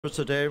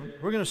Today,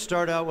 we're going to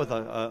start out with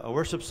a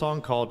worship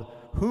song called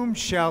Whom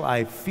Shall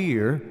I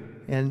Fear?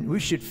 And we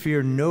should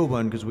fear no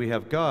one because we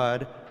have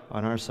God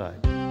on our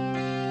side.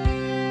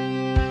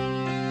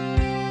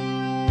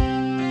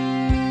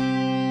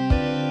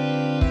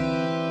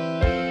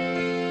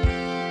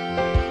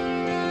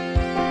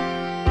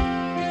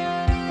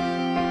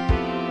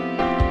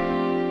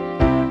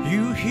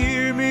 You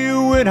hear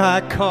me when I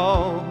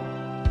call,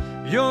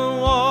 you're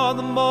on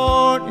the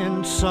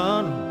morning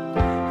sun.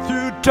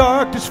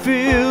 Darkness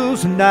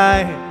fills the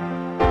night,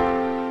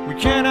 we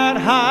cannot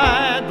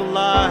hide the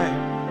light.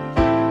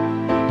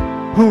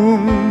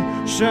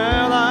 Whom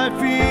shall I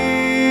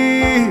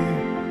fear?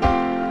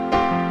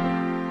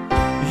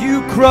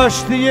 You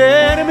crush the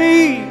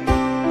enemy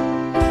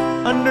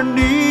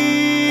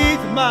underneath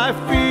my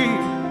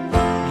feet.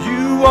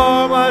 You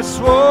are my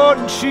sword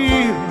and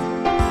shield,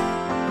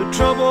 the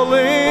trouble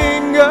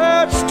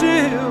lingers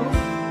still.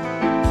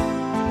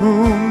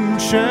 Whom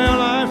shall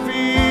I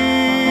fear?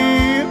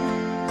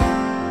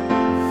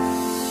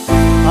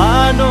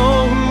 I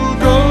know who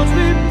goes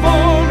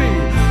before me,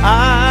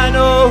 I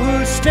know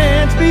who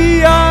stands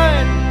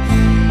behind.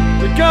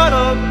 The God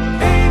of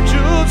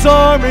angels'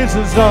 armies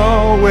is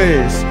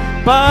always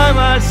by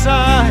my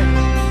side.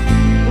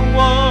 The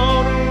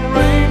one who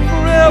reigns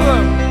forever,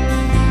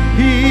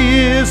 he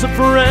is a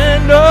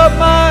friend of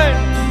mine.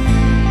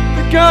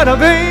 The God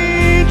of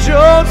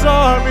angels'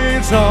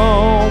 armies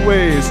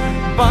always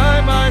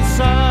by my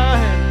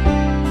side.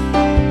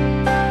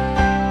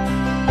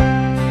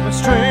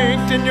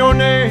 Strength in your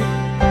name,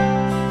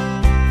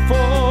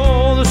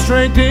 for the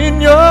strength in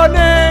your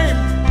name,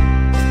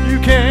 you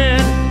can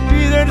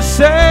be there to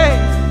say,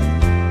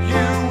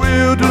 you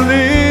will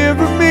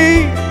deliver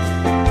me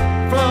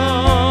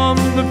from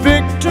the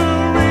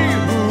victory.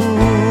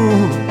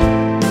 Whom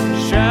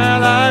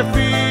shall I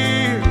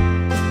fear?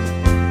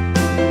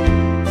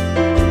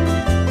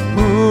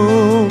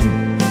 Whom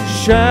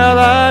shall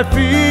I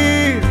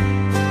fear?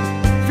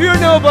 Fear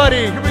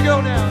nobody. Here we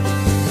go now.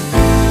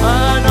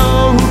 I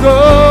know who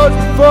goes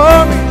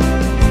before me,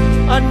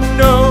 I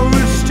know who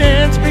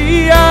stands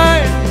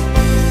behind.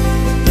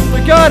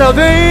 The God of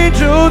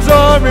angels'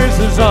 armies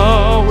is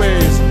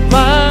always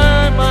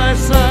by my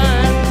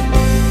side.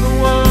 The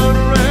one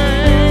who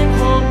reigns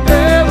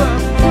forever,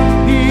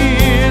 he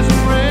is a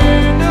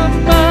friend of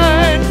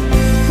mine.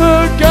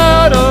 The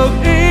God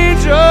of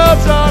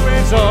angels'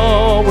 armies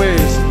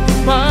always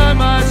by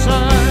my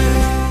side.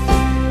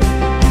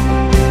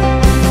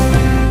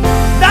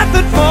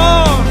 Nothing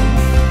more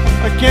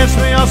against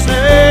me, I'll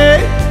say,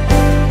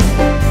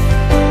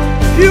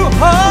 you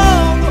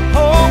hold the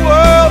whole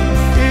world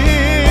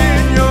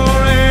in your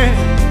hand.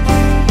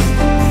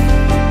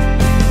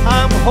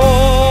 I'm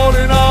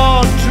holding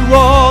on to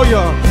all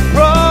your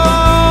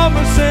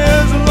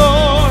promises,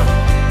 Lord.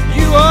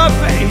 You are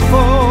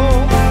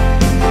faithful.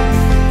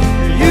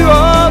 You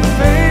are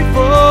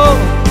faithful.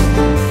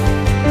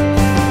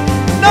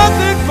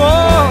 Nothing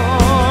more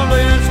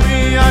against me,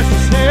 I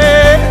should say.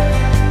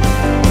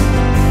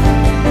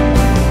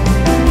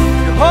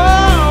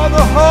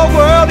 The whole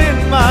world in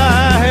my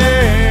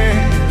hand.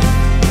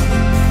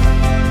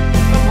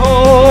 I'm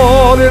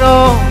holding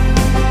on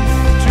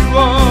to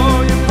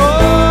all your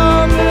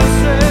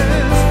promises.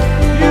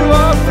 You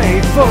are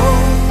faithful.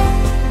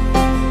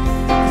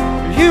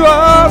 You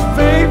are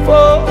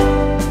faithful.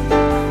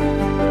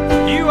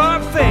 You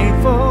are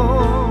faithful.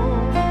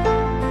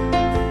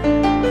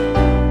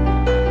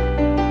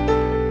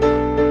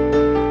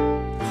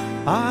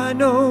 I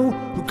know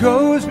who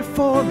goes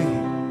before me,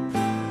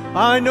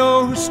 I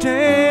know who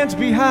stands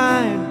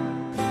behind.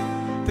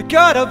 The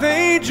God of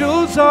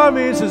angels'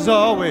 armies is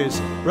always,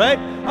 right,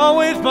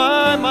 always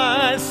by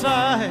my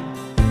side.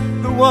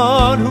 The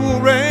one who will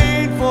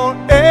reign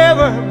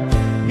forever,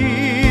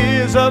 he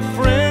is a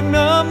friend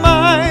of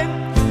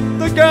mine.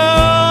 The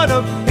God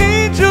of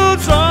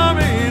angels'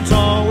 armies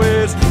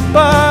always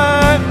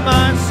by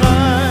my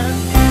side.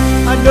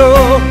 I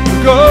know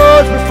who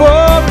goes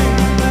before me,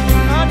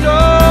 I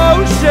know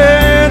who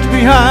stands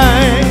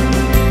behind.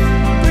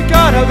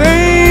 God of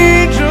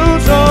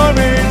angels'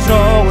 armies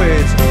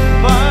always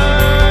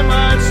by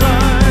my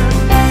side.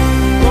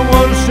 The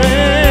one who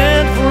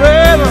stands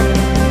forever,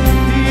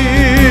 he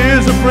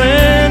is a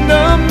friend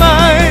of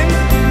mine.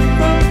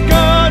 The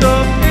God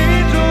of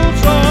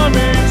angels'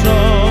 armies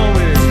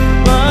always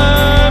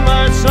by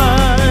my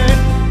side.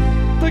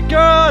 The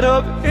God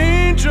of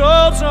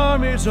angels'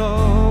 armies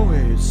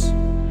always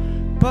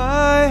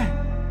by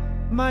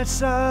my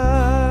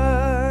side.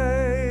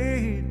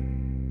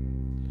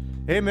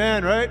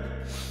 Amen, right?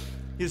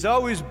 He's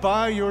always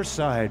by your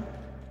side.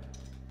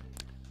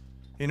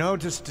 You know,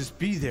 just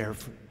be there.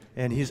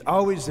 And he's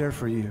always there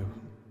for you.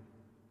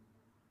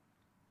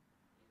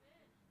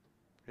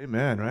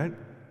 Amen, right?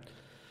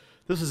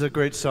 This is a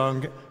great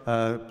song.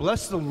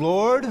 Bless the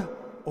Lord,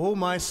 O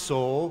my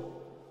soul,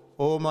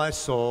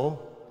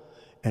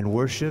 and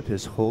worship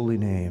his holy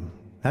name.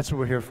 That's what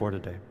we're here for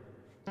today.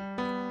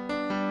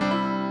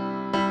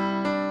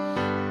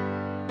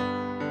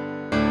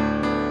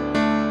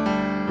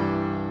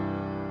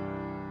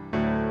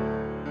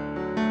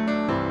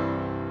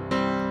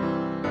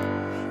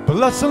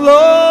 Bless the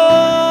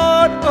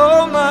Lord,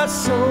 oh my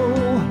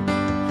soul,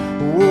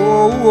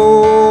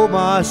 oh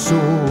my soul,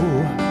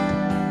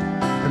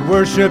 and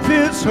worship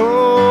His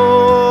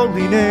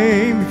holy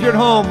name. If you're at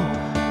home,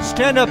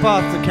 stand up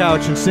off the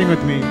couch and sing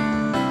with me.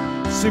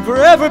 Sing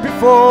forever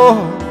before,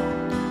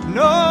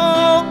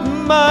 no,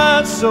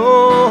 my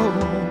soul,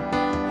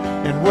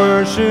 and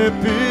worship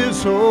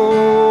His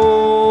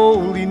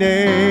holy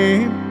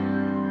name.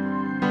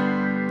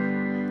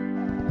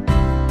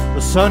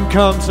 The sun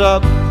comes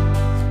up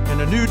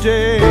and a new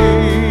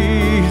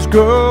day's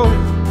growing.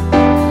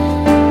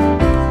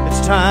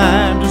 It's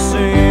time to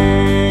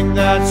sing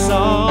that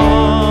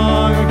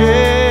song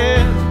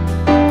again.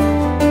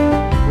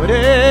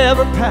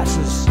 Whatever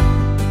passes,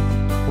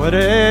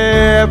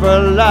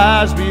 whatever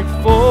lies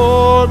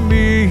before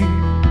me,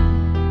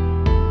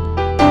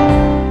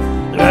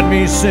 let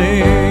me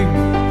sing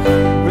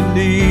when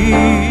the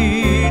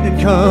evening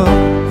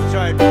comes. That's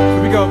right,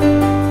 here we go.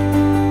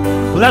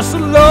 Bless the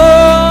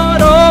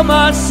Lord, oh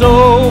my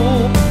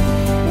soul,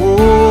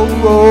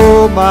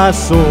 oh my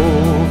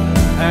soul,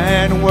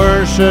 and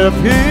worship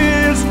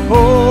His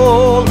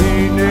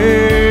holy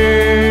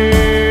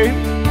name.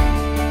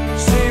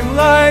 Seem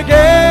like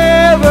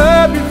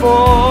ever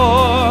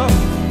before,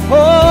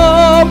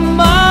 oh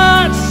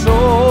my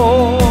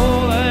soul,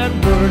 and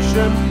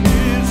worship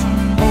His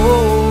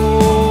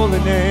holy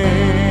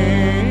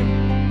name.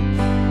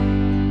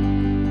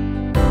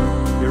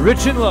 You're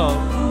rich in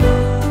love,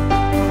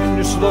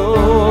 you're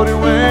slow to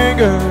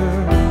anger.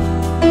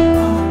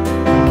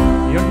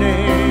 Your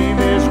name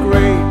is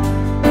great,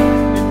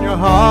 and your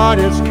heart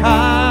is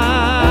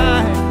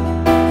kind.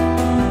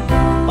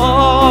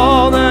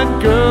 All that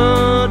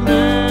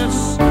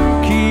goodness,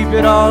 keep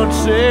it on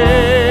singing.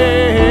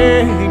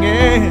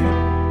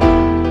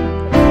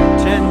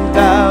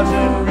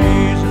 10,000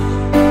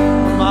 reasons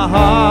for my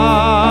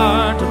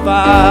heart to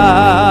find.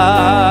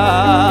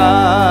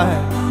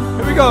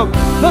 Here we go.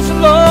 Bless the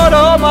Lord,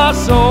 oh my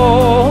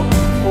soul,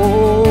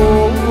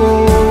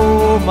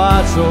 oh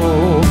my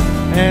soul,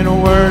 and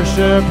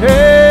worship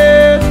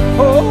His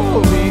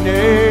holy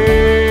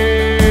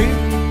name.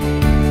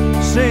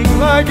 Sing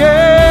like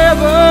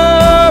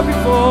ever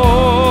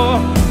before,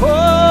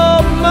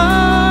 oh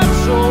my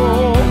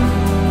soul,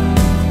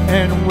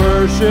 and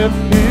worship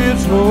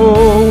His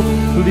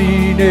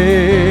holy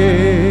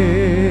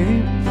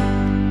name.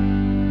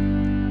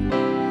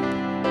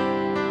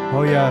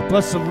 Oh yeah,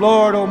 bless the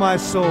Lord, oh my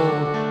soul,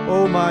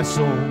 oh my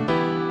soul.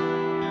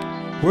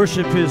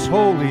 Worship His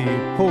holy,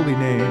 holy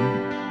name.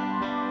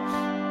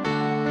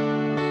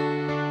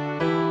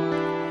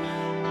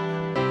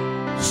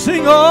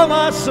 Sing, oh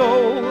my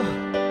soul,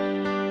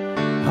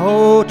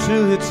 oh,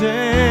 till its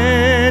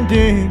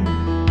ending.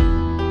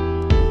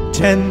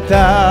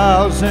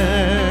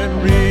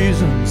 10,000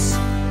 reasons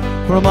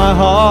for my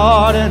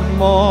heart and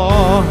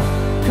more.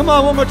 Come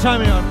on, one more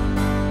time, y'all.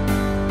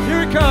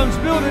 Here it comes,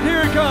 build it,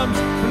 here it comes.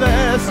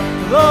 Bless the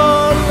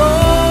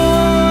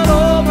Lord,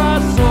 oh my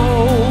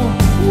soul,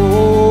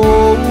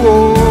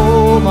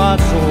 oh my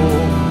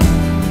soul,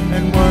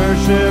 and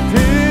worship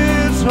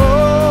His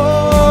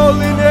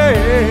holy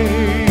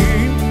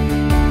name.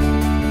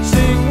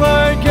 Sing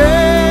like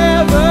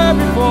ever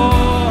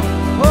before,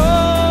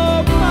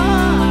 oh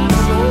my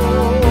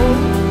soul,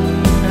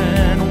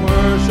 and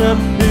worship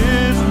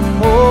His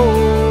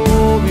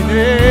holy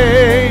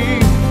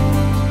name.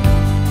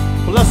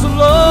 Bless the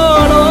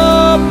Lord,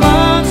 oh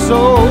my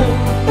soul,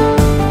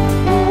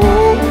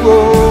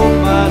 oh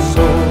my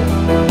soul,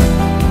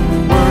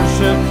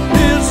 worship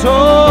His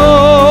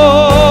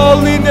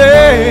holy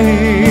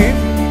name.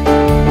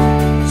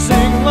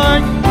 Sing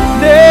like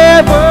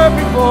never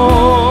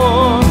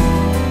before,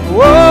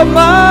 oh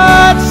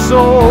my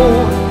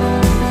soul,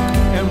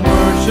 and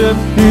worship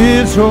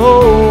His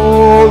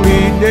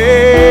holy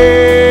name.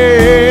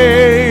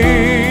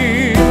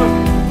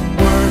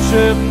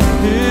 Worship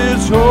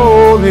His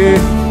holy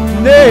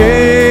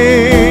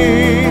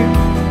name.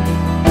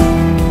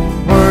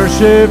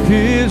 Worship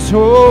His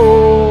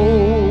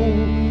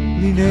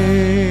holy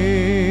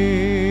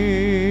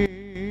name.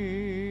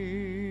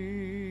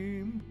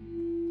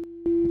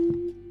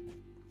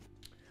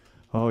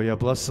 Oh yeah,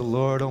 bless the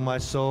Lord, oh my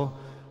soul.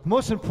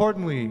 Most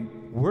importantly,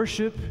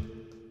 worship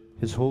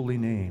His holy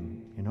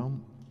name, you know.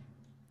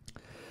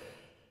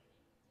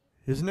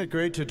 Isn't it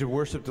great to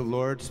worship the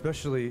Lord,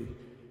 especially,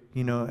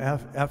 you know,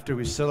 after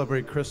we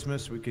celebrate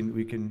Christmas, we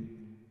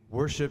can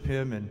worship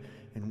Him and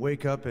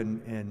wake up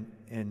and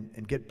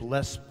get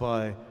blessed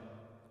by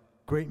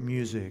great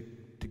music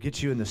to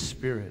get you in the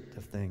spirit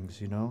of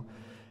things, you know.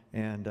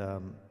 And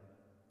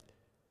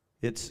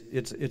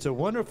it's a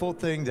wonderful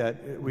thing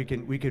that we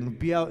can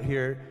be out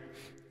here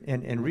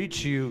and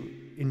reach you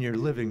in your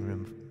living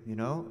room, you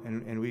know,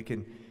 and you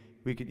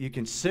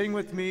can sing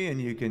with me,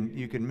 and you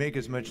can make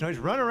as much noise,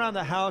 run around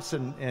the house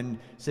and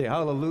say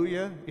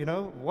hallelujah, you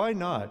know. Why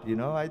not? You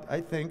know,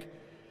 I think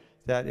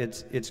that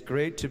it's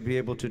great to be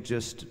able to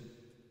just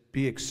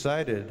be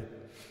excited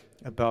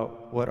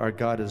about what our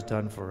God has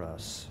done for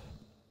us.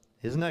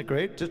 Isn't that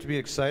great? Just to be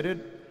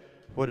excited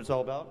what it's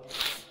all about.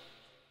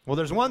 Well,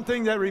 there's one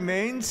thing that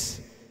remains,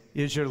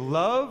 is your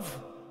love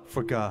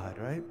for God,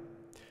 right?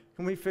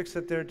 Can we fix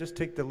it there? Just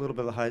take the little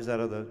bit of the highs out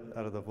of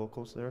the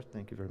vocals there.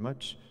 Thank you very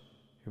much.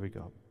 Here we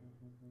go.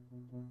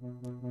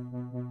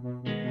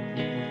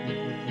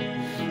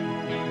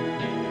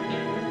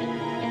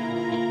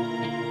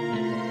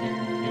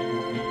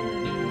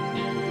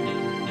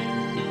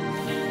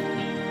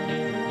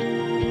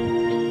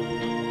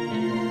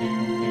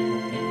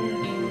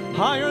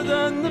 Higher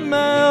than the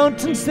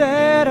mountains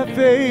that I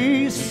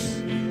face,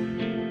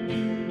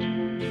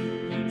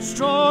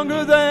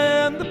 stronger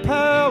than the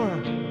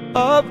power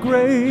of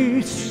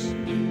grace,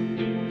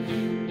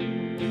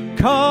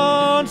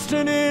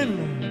 constant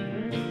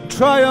in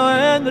trial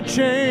and the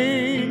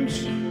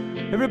change.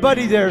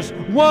 Everybody, there's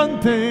one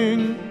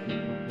thing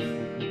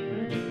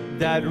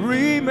that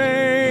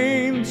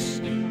remains,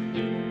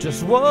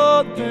 just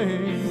one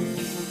thing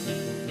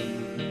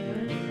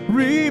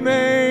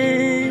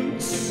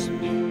remains.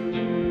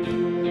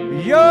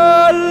 Your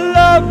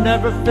love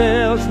never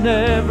fails,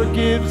 never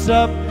gives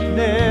up,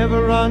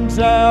 never runs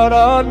out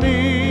on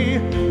me.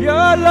 Your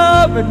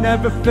love, it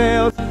never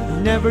fails,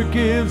 never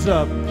gives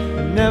up,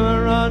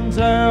 never runs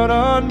out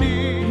on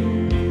me.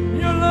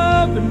 Your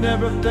love, it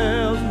never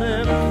fails,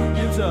 never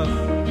gives up,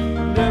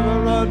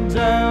 never runs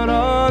out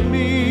on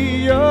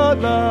me. Your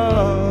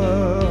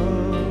love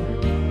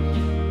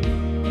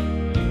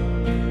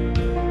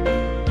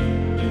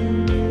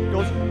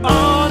goes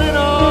on and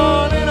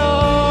on and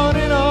on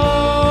and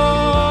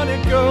on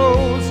it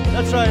goes.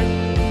 That's right.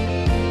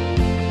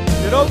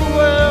 It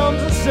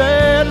overwhelms and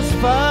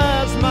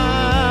satisfies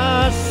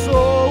my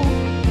soul.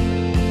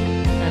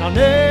 And I'll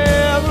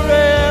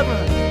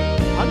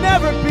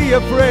never be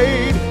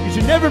afraid. You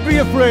should never be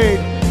afraid,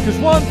 because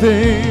one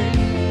thing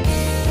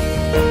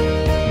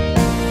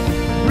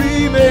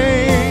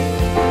remains.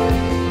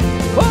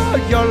 Oh,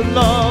 your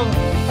love,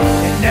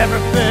 it never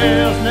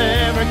fails,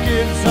 never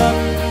gives up,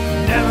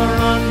 never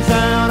runs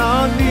out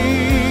on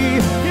me.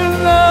 Your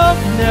love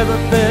never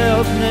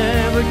fails,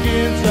 never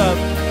gives up,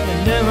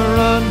 it never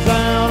runs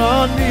out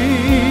on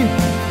me.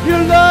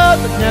 Your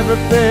love, it never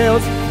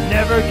fails,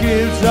 never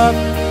gives up,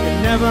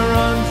 it never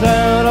runs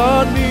out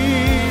on me.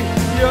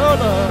 Your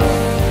love.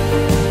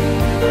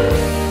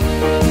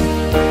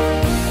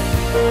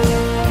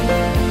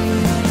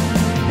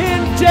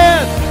 In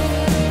death,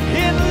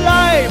 in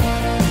life,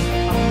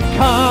 I'm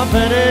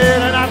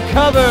confident and I'm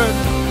covered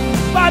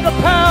by the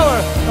power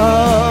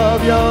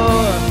of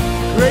your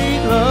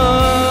great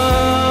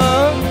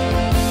love.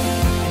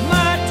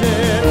 My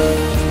debt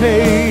is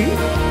paid,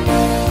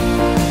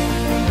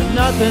 and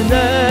nothing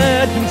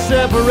that can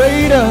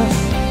separate us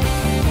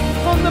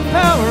from the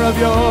power of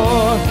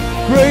your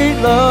great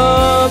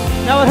love.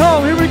 Now at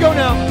home, here we go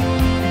now.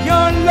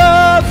 Your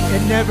love,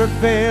 it never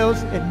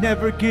fails, it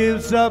never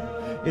gives up,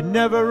 it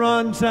never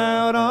runs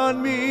out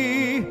on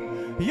me.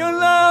 Your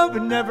love,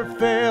 it never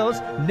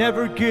fails,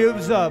 never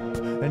gives up,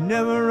 it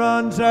never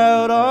runs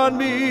out on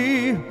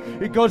me.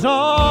 It goes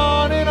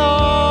on and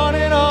on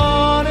and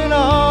on and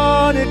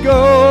on it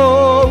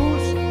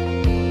goes.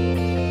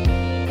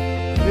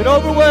 It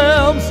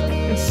overwhelms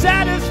and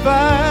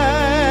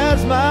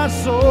satisfies my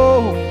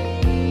soul.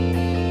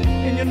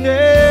 And you'll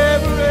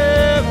never,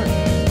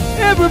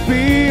 ever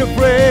be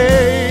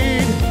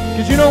afraid.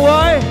 Because you know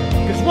why?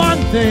 Because one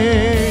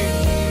thing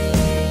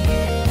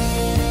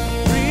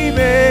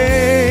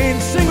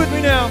remains. Sing with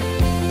me now.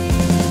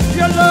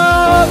 Your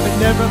love, it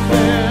never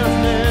fails,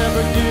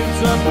 never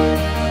gives up,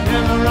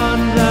 never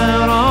runs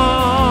out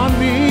on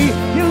me.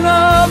 Your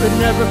love, it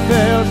never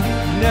fails,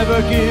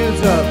 never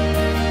gives up,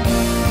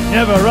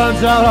 never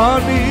runs out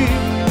on me.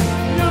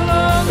 Your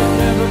love, it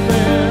never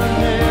fails,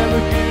 never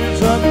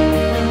gives up,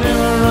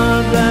 never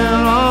runs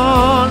out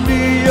on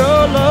me.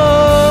 Your love,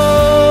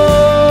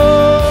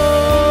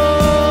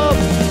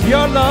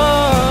 your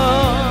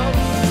love,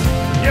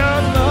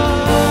 your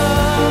love,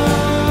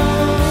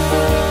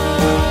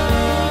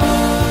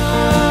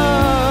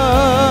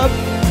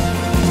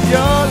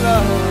 your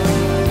love.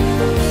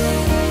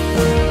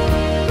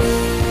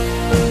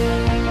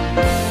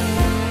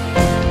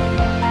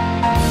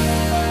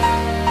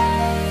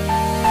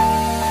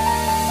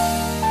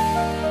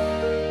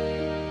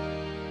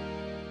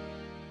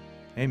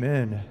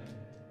 Amen.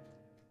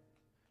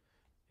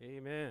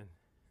 Amen.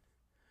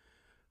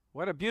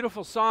 What a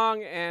beautiful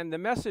song, and the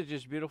message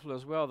is beautiful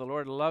as well. The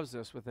Lord loves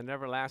us with an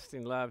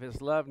everlasting love. His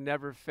love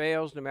never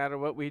fails, no matter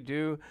what we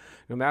do,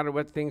 no matter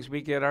what things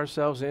we get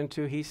ourselves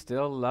into. He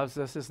still loves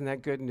us. Isn't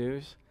that good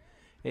news?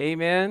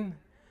 Amen.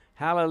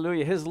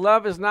 Hallelujah. His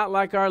love is not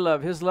like our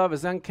love. His love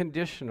is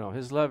unconditional.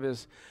 His love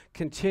is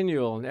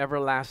continual and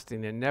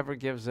everlasting and never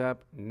gives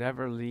up,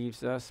 never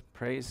leaves us.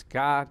 Praise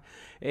God.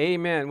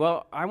 Amen.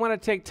 Well, I want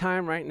to take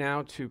time right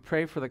now to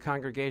pray for the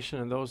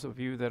congregation and those of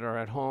you that are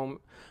at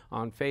home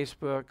on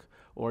Facebook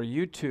or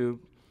YouTube,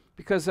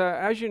 because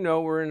as you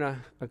know, we're in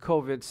a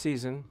COVID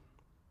season,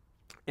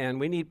 and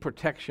we need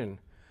protection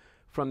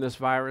from this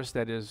virus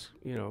that is,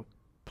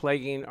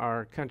 plaguing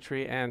our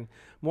country, and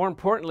more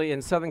importantly,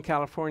 in Southern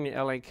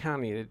California, LA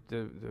County,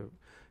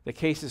 the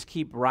cases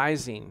keep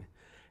rising.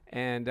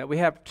 And we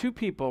have two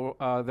people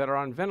that are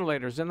on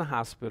ventilators in the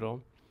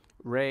hospital,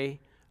 Ray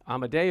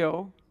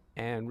Amadeo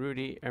and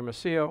Rudy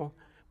Hermosillo.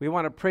 We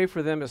want to pray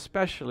for them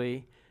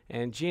especially.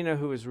 And Gina,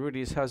 who is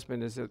Rudy's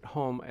husband, is at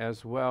home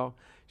as well.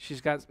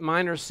 She's got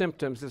minor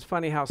symptoms. It's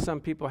funny how some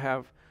people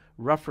have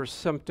rougher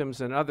symptoms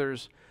than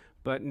others,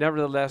 but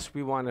nevertheless,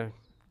 we want to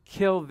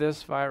kill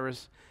this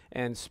virus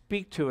and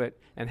speak to it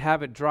and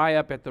have it dry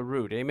up at the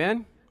root.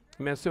 Amen?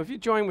 Amen. So if you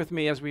join with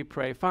me as we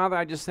pray. Father,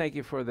 I just thank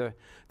you for the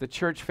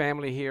church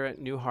family here at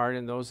New Heart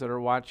and those that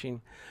are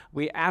watching.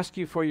 We ask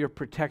you for your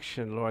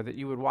protection, Lord, that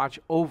you would watch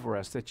over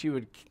us, that you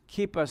would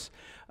keep us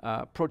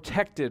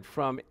protected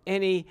from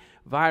any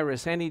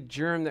virus, any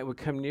germ that would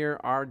come near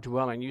our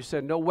dwelling. You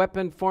said, no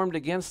weapon formed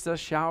against us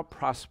shall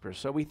prosper.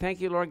 So we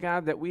thank you, Lord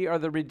God, that we are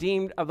the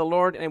redeemed of the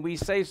Lord, and we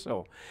say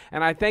so.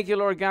 And I thank you,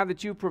 Lord God,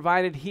 that you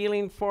provided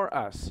healing for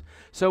us.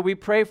 So we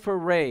pray for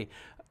Ray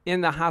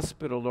in the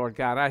hospital, Lord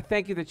God. I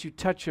thank you that you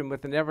touch him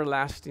with an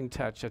everlasting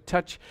touch, a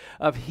touch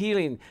of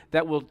healing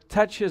that will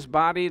touch his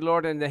body,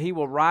 Lord, and that he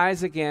will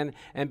rise again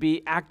and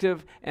be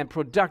active and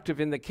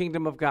productive in the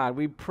kingdom of God.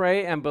 We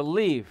pray and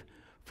believe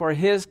for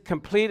his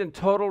complete and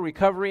total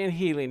recovery and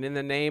healing in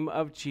the name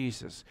of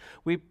Jesus.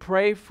 We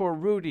pray for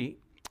Rudy,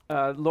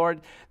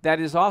 Lord,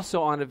 that is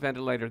also on a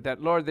ventilator,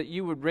 that, Lord, that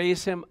you would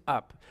raise him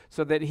up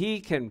so that he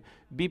can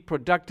be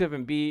productive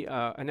and be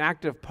an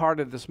active part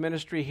of this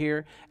ministry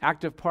here,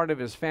 active part of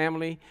his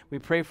family. We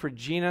pray for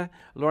Gina,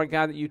 Lord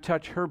God, that you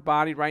touch her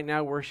body right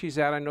now where she's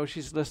at. I know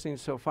she's listening,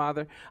 so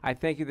Father, I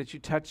thank you that you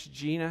touch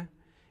Gina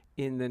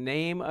in the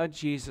name of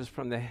Jesus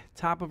from the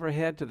top of her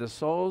head to the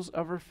soles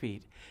of her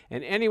feet.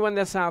 And anyone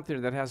that's out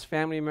there that has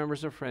family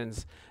members or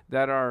friends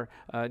that are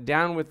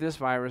down with this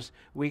virus,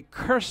 we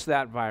curse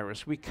that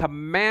virus. We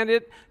command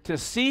it to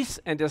cease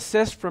and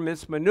desist from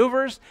its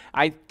maneuvers.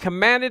 I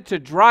command it to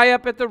dry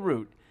up at the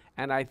root.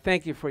 And I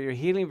thank you for your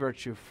healing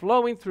virtue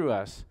flowing through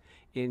us.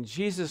 In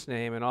Jesus'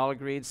 name, and all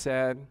agreed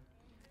said,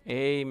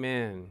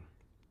 amen.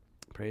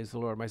 Praise the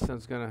Lord. My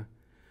son's going to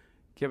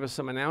give us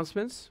some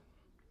announcements.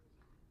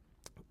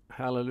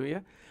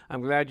 Hallelujah.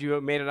 I'm glad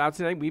you made it out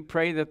today. We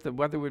pray that the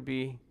weather would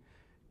be,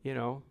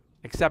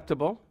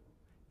 acceptable.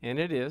 And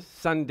it is.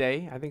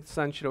 Sunday. I think the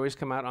sun should always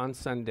come out on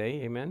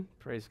Sunday. Amen.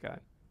 Praise God.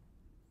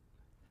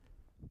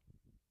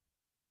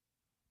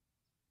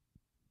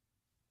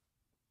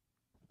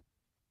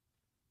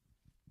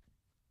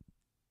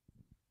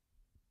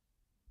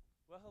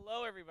 Well,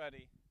 hello,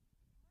 everybody.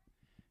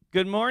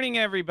 Good morning,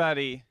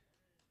 everybody.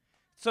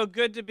 So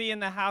good to be in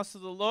the house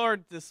of the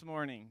Lord this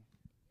morning.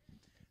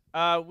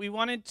 I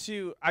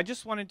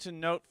just wanted to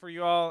note for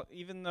you all,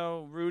 even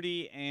though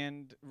Rudy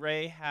and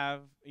Ray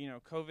have,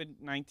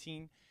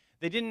 COVID-19,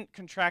 they didn't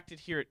contract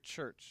it here at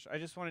church. I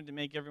just wanted to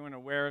make everyone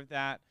aware of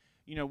that.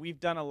 We've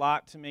done a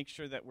lot to make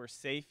sure that we're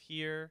safe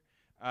here.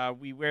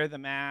 We wear the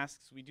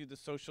masks. We do the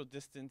social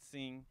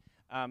distancing.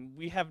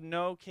 We have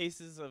no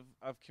cases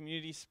of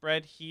community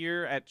spread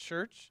here at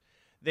church.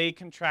 They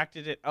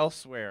contracted it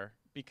elsewhere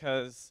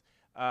because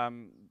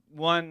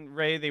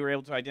Ray, they were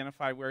able to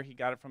identify where he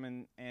got it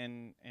from,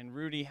 and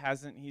Rudy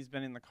hasn't. He's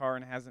been in the car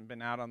and hasn't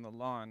been out on the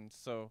lawn.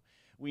 So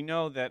we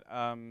know that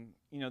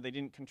they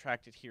didn't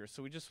contract it here.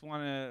 So we just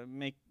want to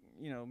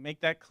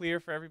make that clear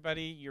for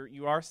everybody.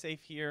 You are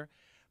safe here.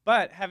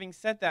 But having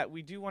said that,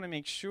 we do want to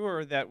make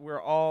sure that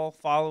we're all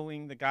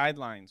following the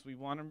guidelines. We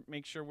want to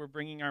make sure we're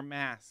bringing our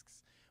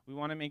masks. We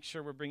want to make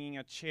sure we're bringing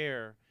a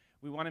chair.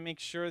 We want to make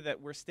sure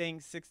that we're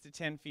staying 6 to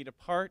 10 feet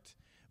apart.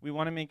 We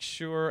want to make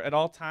sure at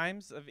all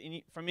times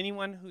from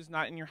anyone who's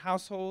not in your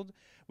household,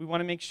 we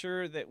want to make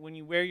sure that when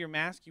you wear your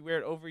mask, you wear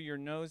it over your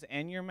nose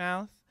and your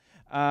mouth.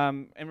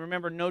 And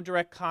remember, no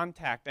direct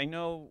contact. I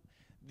know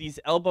these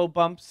elbow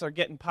bumps are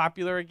getting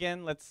popular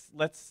again. Let's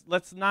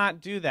not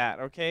do that,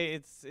 okay?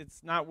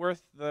 It's not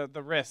worth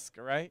the risk,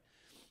 all right?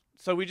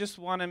 So we just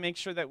want to make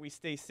sure that we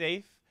stay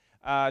safe.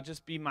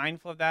 Just be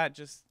mindful of that.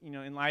 Just,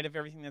 in light of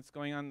everything that's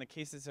going on, the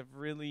cases have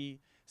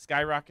really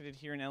skyrocketed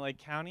here in LA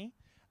County.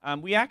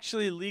 We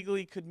actually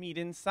legally could meet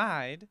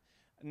inside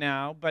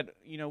now, but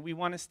we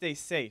want to stay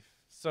safe.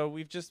 So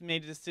we've just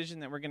made a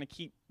decision that we're going to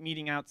keep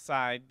meeting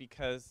outside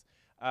because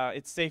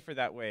it's safer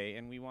that way,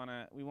 and we want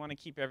to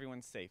keep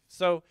everyone safe.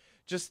 So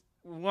just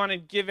want to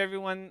give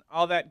everyone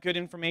all that good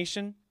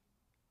information.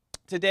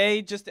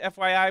 Today, just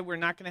FYI, we're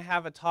not going to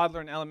have a toddler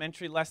and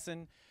elementary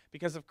lesson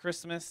because of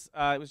Christmas.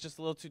 It was just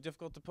a little too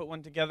difficult to put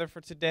one together for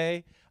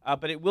today,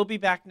 but it will be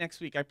back next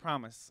week, I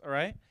promise. All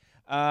right.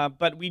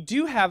 But we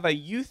do have a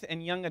youth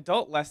and young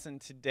adult lesson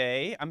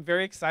today. I'm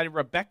very excited.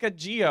 Rebecca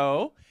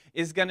Gio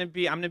is I'm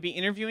going to be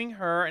interviewing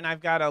her, and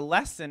I've got a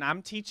lesson.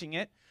 I'm teaching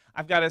it.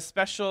 I've got a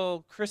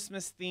special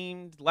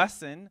Christmas-themed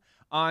lesson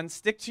on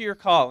Stick to Your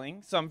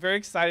Calling. So I'm very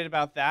excited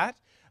about that.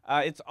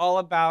 It's all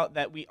about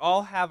that we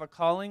all have a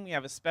calling. We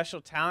have a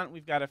special talent.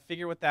 We've got to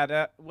figure what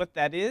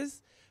that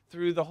is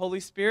through the Holy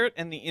Spirit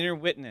and the inner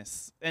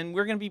witness. And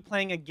we're going to be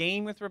playing a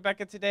game with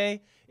Rebecca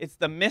today. It's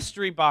the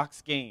mystery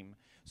box game.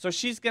 So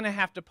she's going to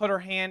have to put her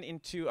hand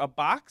into a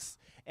box,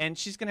 and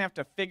she's going to have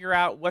to figure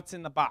out what's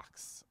in the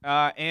box.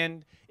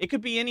 And it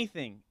could be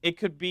anything. It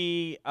could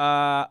be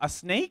a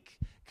snake,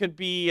 could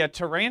be a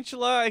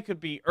tarantula, it could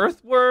be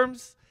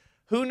earthworms.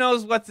 Who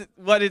knows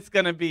what it's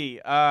going to be?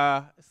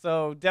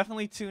 So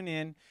definitely tune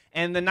in.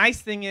 And the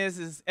nice thing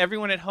is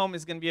everyone at home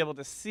is going to be able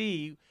to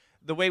see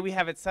the way we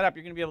have it set up.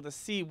 You're going to be able to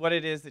see what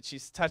it is that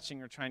she's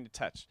touching or trying to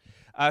touch.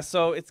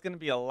 So it's going to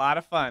be a lot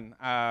of fun.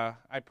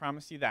 I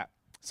promise you that.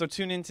 So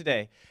tune in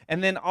today.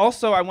 And then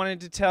also I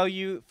wanted to tell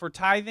you, for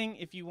tithing,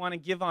 if you want to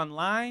give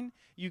online,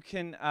 you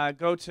can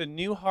go to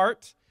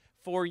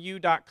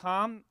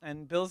newheart4u.com,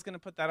 and Bill's going to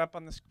put that up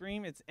on the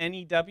screen. It's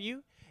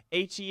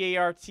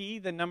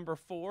NEWHEART, the number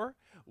 4,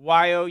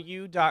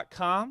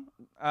 YOU.com.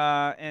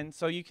 And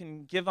so you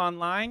can give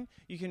online.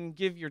 You can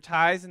give your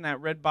tithes in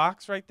that red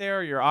box right there,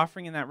 or your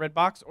offering in that red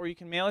box, or you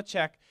can mail a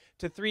check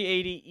to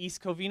 380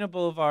 East Covina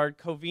Boulevard,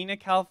 Covina,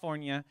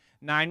 California,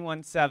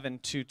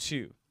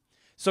 91722.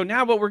 So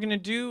now what we're going to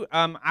do,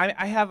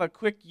 I have a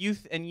quick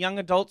youth and young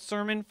adult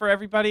sermon for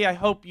everybody. I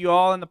hope you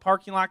all in the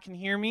parking lot can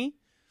hear me.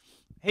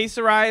 Hey,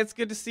 Sarai, it's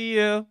good to see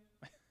you.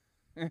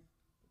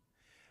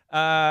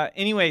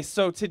 Anyway,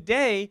 so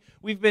today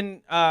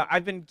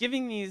I've been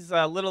giving these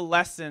little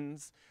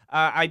lessons.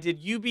 I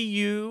did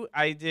UBU,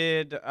 I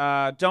did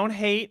Don't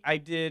Hate,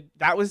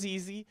 that was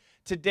easy.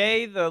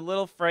 Today, the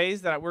little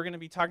phrase that we're going to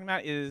be talking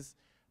about is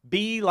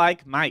be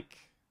like Mike.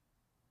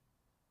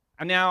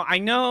 Now, I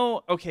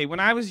know, okay,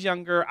 when I was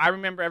younger, I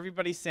remember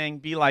everybody saying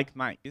be like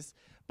Mike.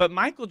 But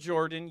Michael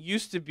Jordan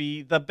used to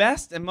be the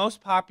best and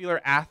most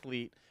popular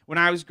athlete when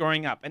I was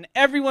growing up, and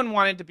everyone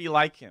wanted to be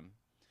like him.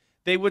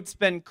 They would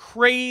spend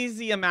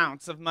crazy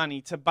amounts of money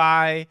to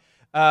buy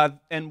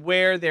and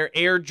wear their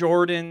Air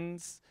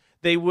Jordans.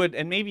 They would,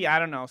 and maybe, I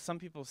don't know, some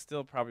people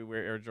still probably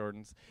wear Air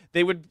Jordans.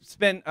 They would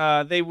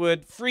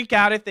freak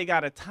out if they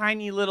got a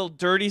tiny little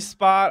dirty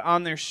spot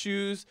on their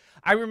shoes.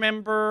 I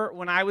remember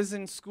when I was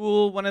in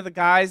school, one of the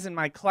guys in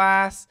my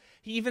class,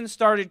 he even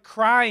started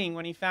crying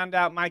when he found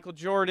out Michael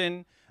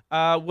Jordan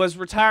was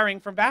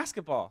retiring from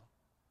basketball.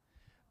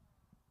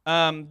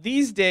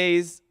 These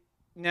days,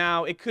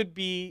 now it could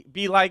be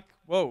like,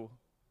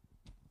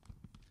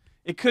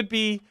 it could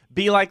be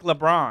like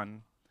LeBron.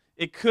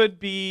 It could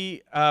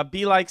be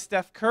like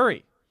Steph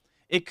Curry.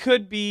 It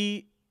could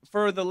be,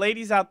 for the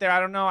ladies out there, I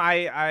don't know,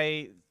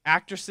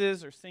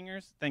 actresses or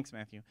singers. Thanks,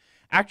 Matthew.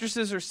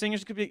 Actresses or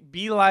singers could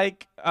be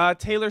like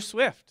Taylor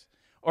Swift,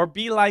 or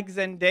be like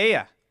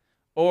Zendaya,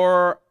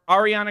 or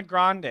Ariana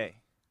Grande.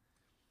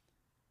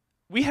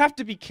 We have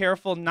to be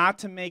careful not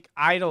to make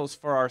idols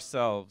for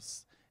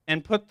ourselves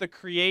and put the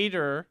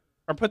creation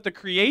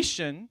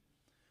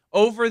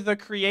over the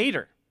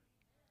creator.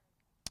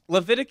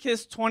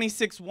 Leviticus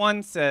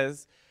 26:1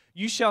 says,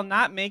 "You shall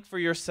not make for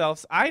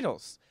yourselves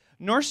idols,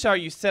 nor shall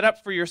you set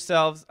up for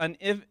yourselves an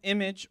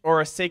image or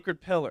a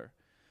sacred pillar,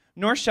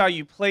 nor shall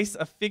you place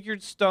a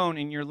figured stone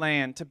in your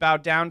land to bow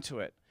down to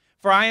it,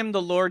 for I am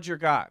the Lord your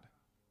God."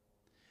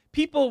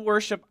 People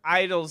worship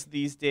idols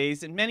these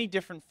days in many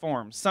different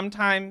forms.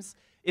 Sometimes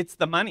it's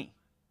the money,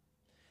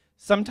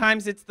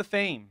 sometimes it's the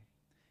fame,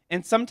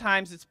 and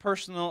sometimes it's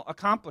personal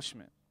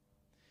accomplishment.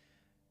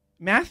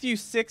 Matthew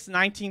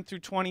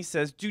 6:19-20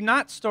 says, "Do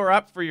not store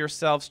up for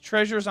yourselves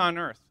treasures on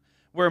earth,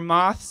 where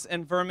moths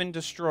and vermin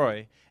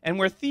destroy, and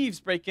where thieves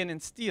break in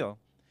and steal.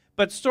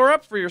 But store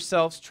up for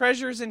yourselves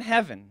treasures in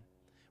heaven,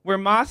 where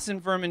moths and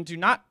vermin do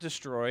not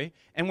destroy,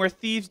 and where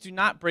thieves do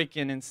not break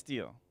in and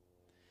steal."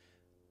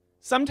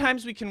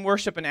 Sometimes we can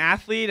worship an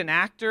athlete, an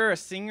actor, a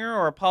singer,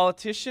 or a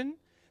politician.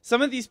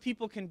 Some of these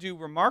people can do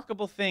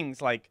remarkable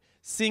things like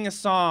sing a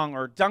song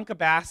or dunk a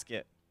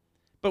basket.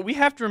 But we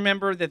have to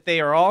remember that they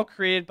are all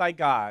created by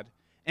God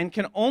and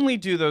can only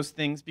do those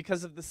things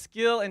because of the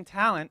skill and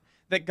talent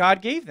that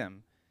God gave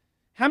them.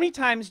 How many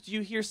times do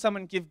you hear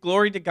someone give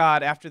glory to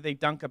God after they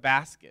dunk a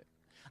basket?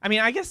 I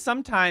mean, I guess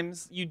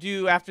sometimes you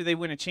do after they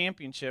win a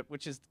championship,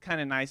 which is kind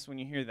of nice when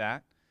you hear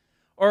that.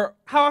 Or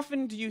how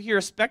often do you hear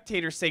a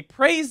spectator say,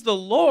 "Praise the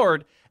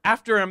Lord,"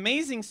 after an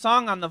amazing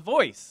song on The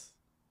Voice?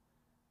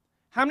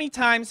 How many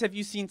times have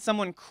you seen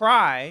someone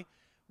cry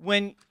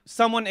when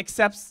someone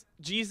accepts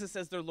Jesus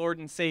as their Lord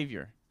and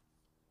Savior?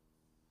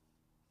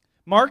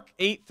 Mark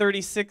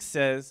 8:36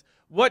 says,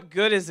 "What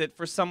good is it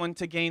for someone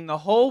to gain the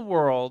whole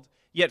world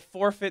yet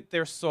forfeit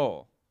their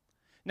soul?"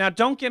 Now,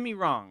 don't get me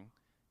wrong.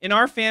 In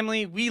our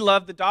family, we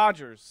love the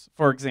Dodgers,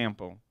 for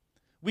example.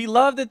 We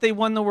love that they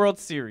won the World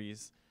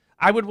Series.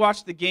 I would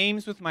watch the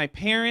games with my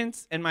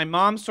parents, and my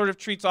mom sort of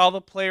treats all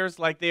the players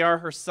like they are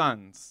her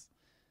sons.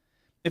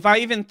 If I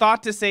even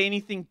thought to say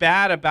anything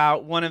bad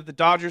about one of the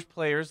Dodgers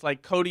players,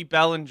 like Cody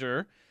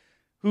Bellinger,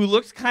 who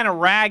looks kind of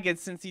ragged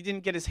since he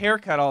didn't get his hair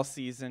cut all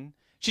season,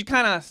 she'd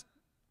kind of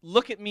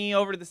look at me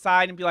over to the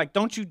side and be like,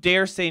 "Don't you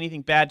dare say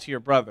anything bad to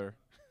your brother."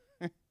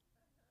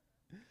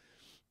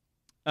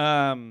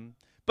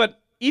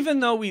 But even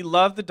though we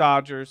love the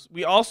Dodgers,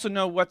 we also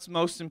know what's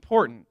most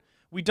important.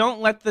 We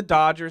don't let the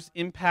Dodgers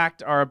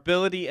impact our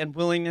ability and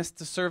willingness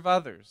to serve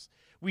others.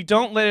 We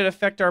don't let it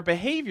affect our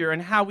behavior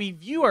and how we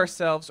view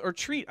ourselves or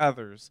treat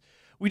others.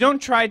 We don't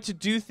try to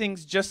do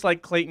things just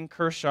like Clayton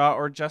Kershaw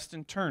or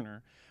Justin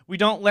Turner. We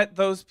don't let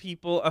those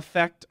people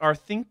affect our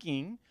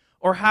thinking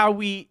or how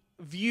we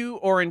view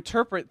or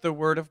interpret the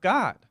Word of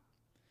God.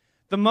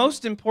 The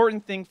most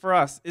important thing for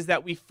us is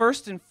that we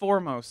first and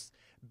foremost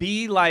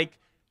be like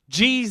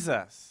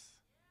Jesus.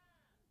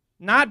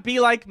 Not be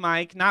like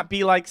Mike, not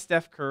be like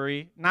Steph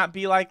Curry, not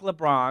be like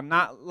LeBron,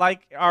 not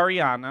like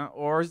Ariana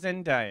or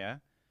Zendaya.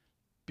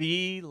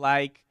 Be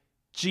like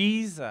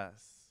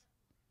Jesus.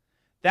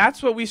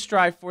 That's what we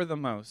strive for the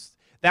most.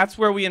 That's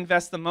where we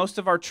invest the most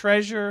of our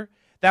treasure.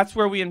 That's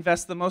where we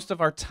invest the most of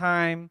our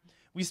time.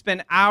 We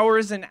spend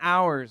hours and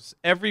hours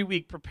every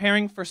week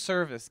preparing for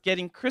service,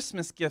 getting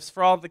Christmas gifts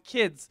for all the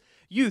kids,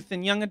 youth,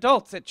 and young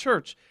adults at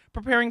church,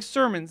 preparing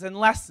sermons and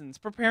lessons,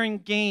 preparing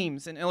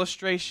games and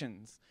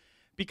illustrations,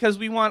 because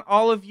we want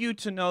all of you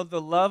to know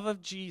the love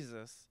of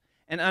Jesus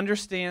and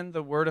understand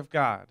the Word of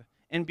God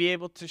and be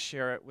able to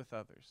share it with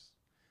others.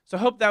 So I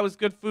hope that was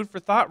good food for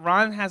thought.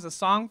 Ron has a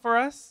song for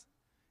us,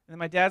 and then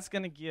my dad's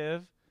going to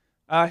give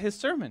his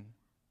sermon.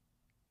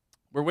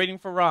 We're waiting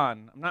for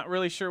Ron. I'm not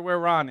really sure where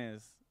Ron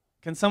is.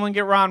 Can someone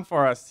get Ron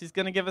for us? He's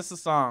going to give us a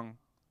song.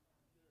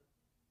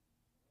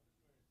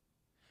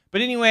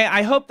 But anyway,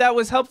 I hope that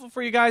was helpful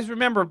for you guys.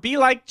 Remember, be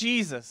like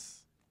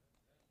Jesus.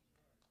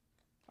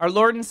 Our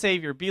Lord and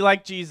Savior, be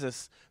like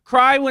Jesus.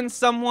 Cry when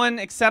someone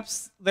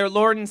accepts their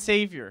Lord and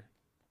Savior.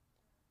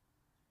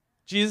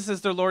 Jesus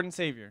is their Lord and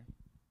Savior.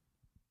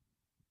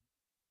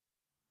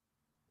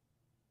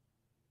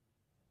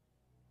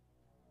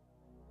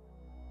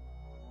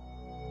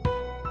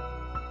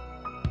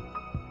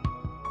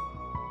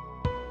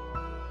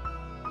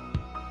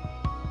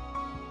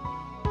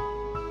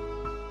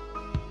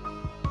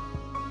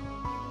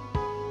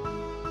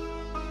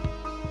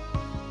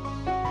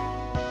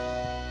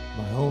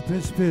 Hope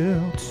is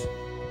built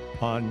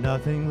on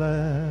nothing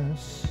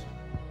less.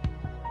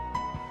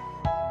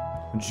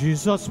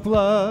 Jesus'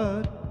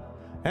 blood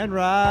and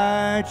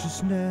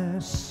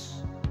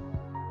righteousness.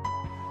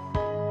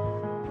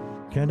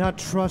 Cannot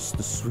trust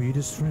the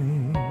sweetest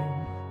frame.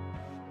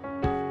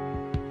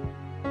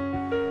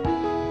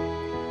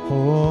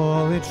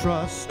 Wholly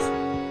trust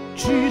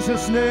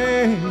Jesus'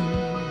 name.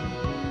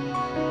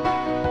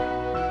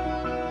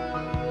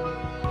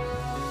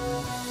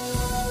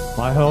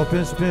 My hope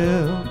is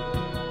built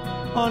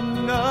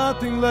on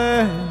nothing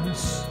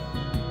less.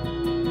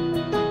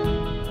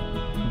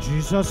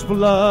 Jesus'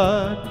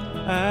 blood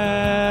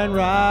and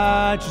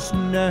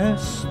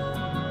righteousness.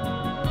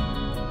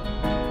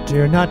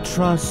 Dare not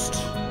trust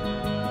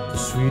the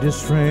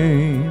sweetest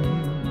frame.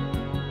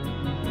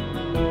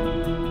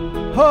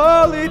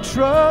 Wholly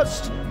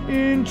trust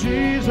in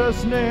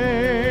Jesus'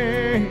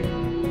 name.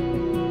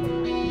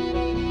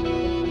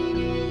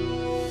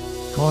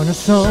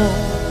 Cornerstone,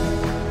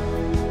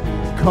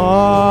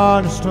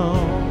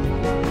 cornerstone,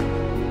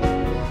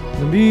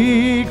 the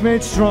meek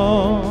made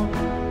strong,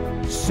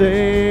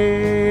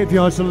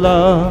 Savior's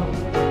love.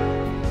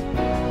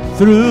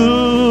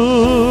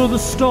 Through the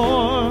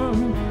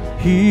storm,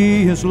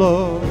 He is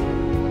Lord,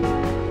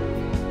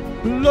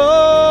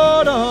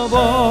 Lord of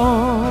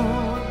all.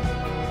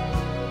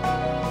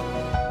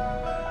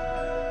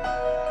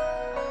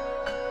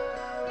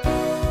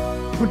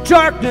 When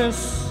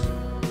darkness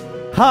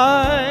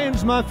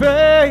hides my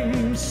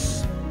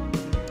face,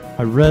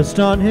 I rest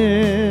on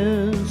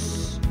His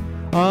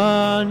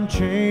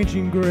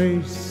unchanging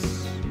grace.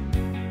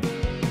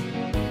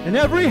 In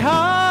every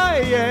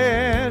high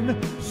and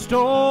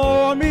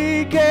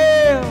stormy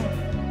gale,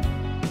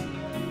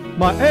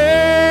 my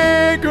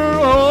anchor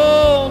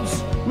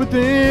holds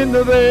within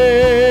the veil.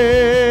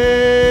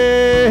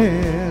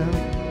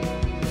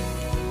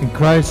 In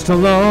Christ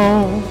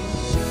alone,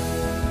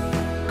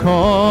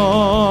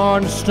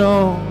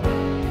 cornerstone,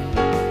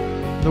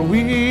 the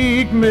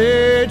weak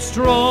made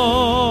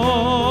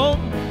strong,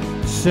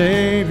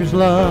 Savior's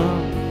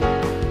love.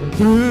 And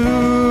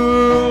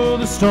through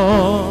the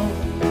storm,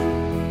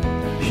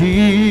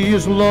 He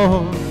is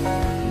Lord,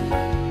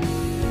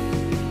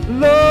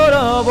 Lord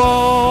of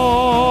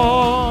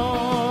all,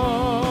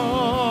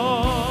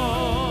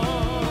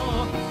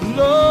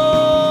 Lord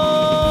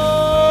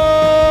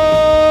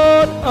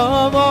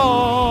of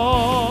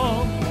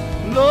all,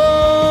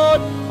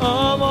 Lord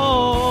of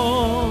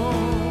all.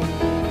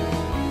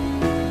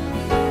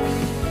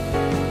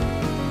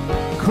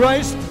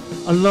 Christ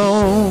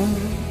alone,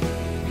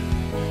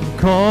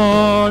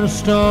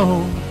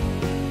 cornerstone,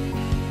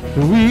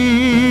 the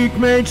weak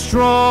made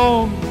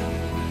strong,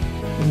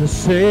 in the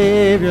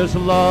Savior's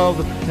love.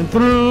 And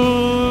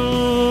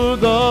through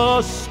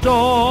the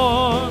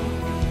storm,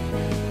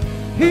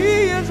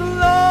 He is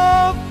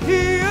love,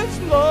 He is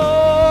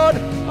Lord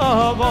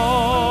of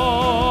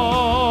all,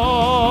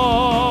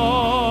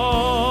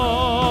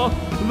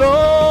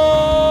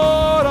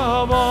 Lord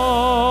of all.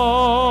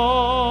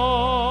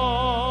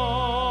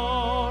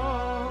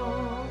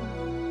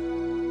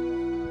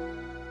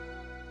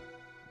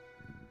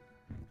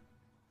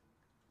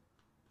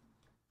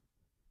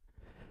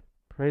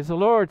 Praise the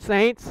Lord,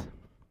 saints.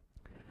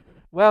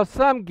 Well,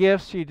 some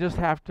gifts you just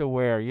have to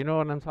wear. You know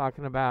what I'm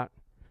talking about?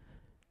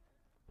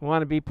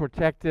 want to be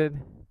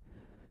protected.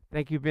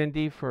 Thank you,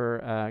 Bindi,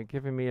 for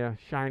giving me a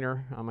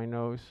shiner on my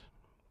nose.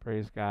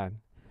 Praise God.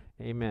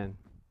 Amen.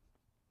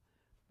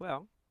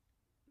 Well,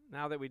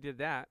 now that we did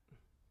that,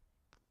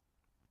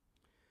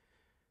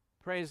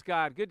 praise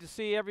God. Good to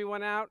see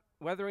everyone out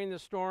weathering the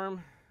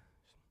storm.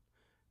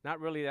 Not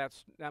really that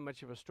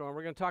much of a storm.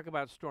 We're going to talk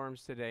about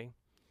storms today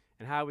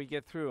and how we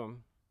get through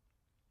them.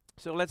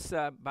 So let's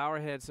bow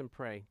our heads and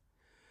pray.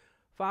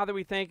 Father,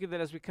 we thank you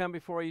that as we come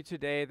before you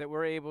today, that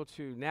we're able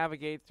to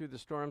navigate through the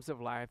storms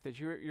of life, that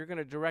you're going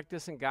to direct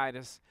us and guide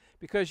us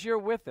because you're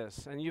with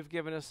us and you've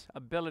given us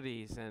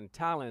abilities and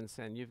talents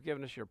and you've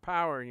given us your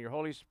power and your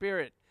Holy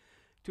Spirit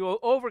to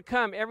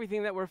overcome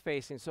everything that we're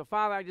facing. So,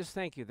 Father, I just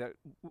thank you that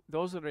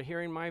those that are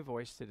hearing my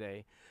voice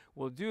today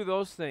will do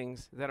those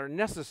things that are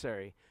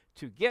necessary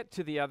to get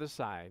to the other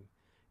side.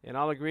 And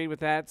I'll agree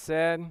with that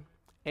said.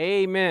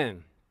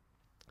 Amen.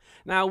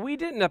 Now, we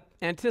didn't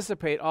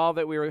anticipate all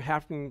that we were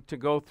having to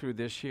go through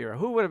this year.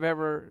 Who would have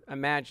ever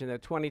imagined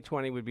that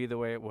 2020 would be the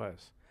way it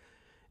was?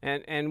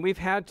 And we've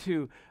had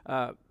to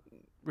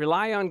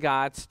rely on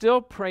God,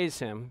 still praise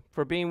Him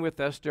for being with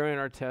us during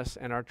our tests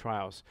and our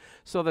trials.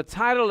 So the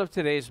title of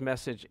today's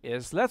message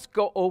is, Let's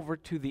Go Over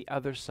to the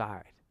Other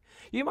Side.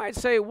 You might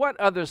say, what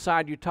other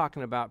side are you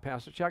talking about,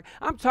 Pastor Chuck?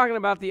 I'm talking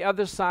about the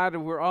other side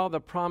of where all the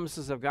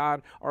promises of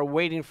God are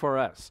waiting for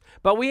us.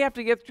 But we have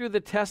to get through the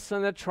tests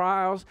and the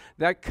trials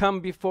that come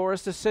before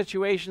us, the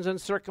situations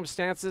and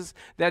circumstances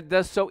that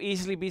does so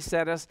easily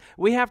beset us.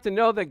 We have to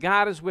know that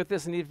God is with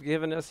us and He's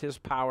given us His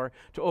power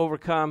to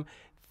overcome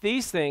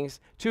these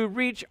things to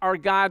reach our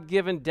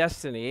God-given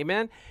destiny.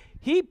 Amen?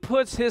 He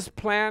puts His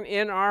plan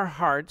in our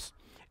hearts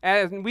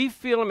and we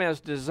feel them as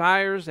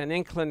desires and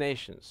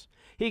inclinations.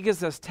 He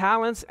gives us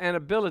talents and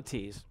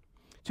abilities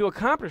to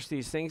accomplish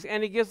these things,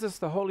 and He gives us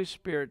the Holy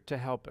Spirit to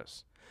help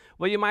us.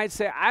 Well, you might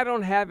say, I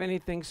don't have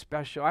anything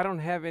special. I don't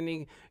have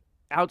any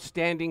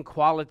outstanding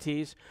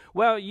qualities.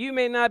 Well, you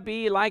may not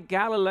be like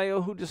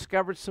Galileo, who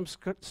discovered some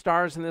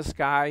stars in the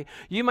sky.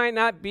 You might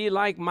not be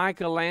like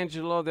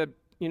Michelangelo that,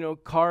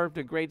 carved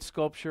a great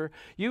sculpture.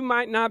 You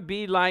might not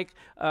be like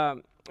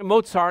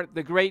Mozart,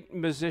 the great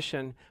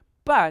musician,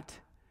 but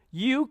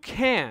you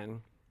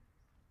can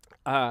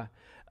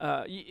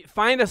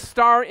find a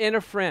star in a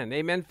friend.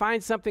 Amen.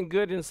 Find something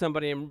good in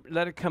somebody and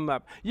let it come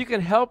up. You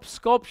can help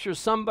sculpture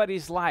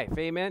somebody's life.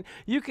 Amen.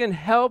 You can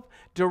help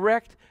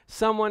direct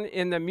someone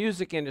in the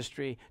music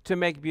industry to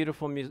make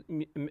beautiful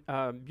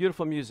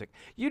music.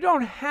 You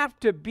don't have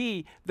to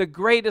be the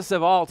greatest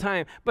of all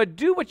time, but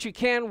do what you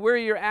can where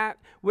you're at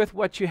with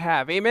what you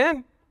have.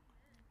 Amen.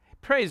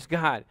 Praise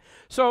God.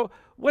 So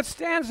what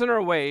stands in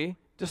our way,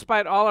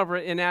 despite all of our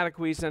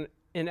inadequacies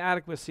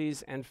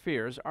and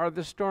fears, are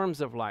the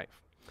storms of life.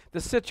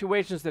 The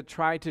situations that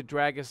try to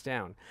drag us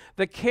down,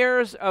 the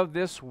cares of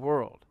this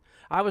world.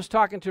 I was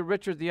talking to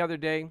Richard the other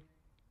day,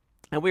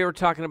 and we were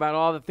talking about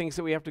all the things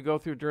that we have to go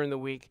through during the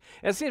week.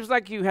 It seems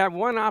like you have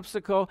one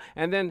obstacle,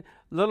 and then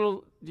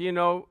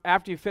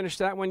after you finish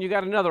that one, you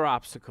got another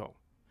obstacle.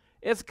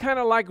 It's kind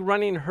of like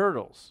running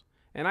hurdles.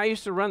 And I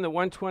used to run the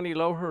 120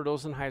 low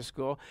hurdles in high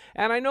school,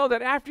 and I know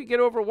that after you get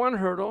over one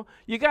hurdle,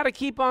 you got to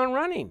keep on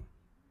running.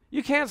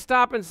 You can't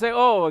stop and say,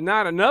 oh,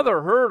 not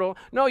another hurdle.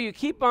 No, you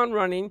keep on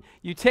running.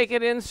 You take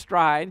it in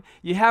stride.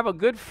 You have a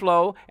good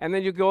flow, and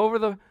then you go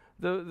over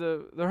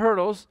the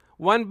hurdles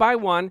one by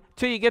one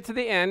till you get to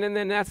the end, and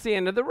then that's the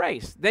end of the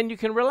race. Then you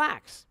can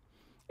relax.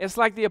 It's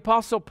like the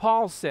Apostle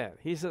Paul said.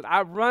 He said,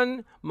 I've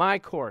run my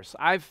course.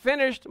 I've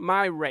finished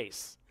my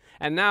race,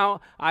 and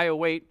now I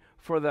await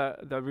for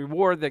the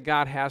reward that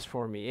God has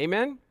for me.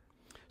 Amen?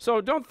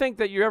 So don't think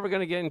that you're ever going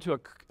to get into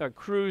a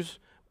cruise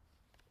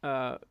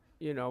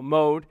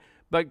mode,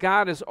 but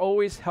God is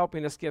always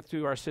helping us get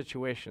through our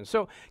situation.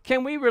 So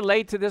can we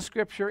relate to this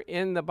scripture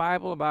in the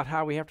Bible about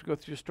how we have to go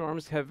through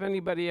storms? Have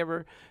anybody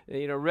ever,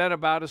 read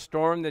about a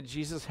storm that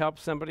Jesus helped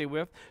somebody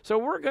with? So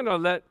we're going to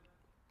let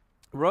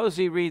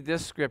Rosie read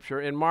this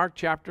scripture in Mark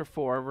chapter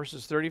 4,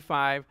 verses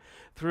 35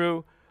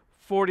 through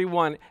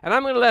 41. And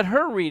I'm going to let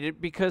her read it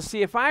because,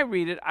 see, if I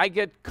read it, I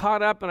get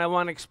caught up and I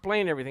want to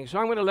explain everything. So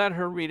I'm going to let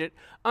her read it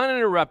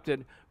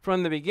uninterrupted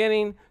from the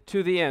beginning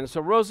to the end. So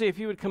Rosie, if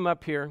you would come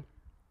up here.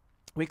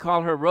 We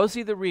call her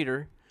Rosie the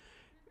Reader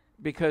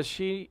because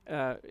she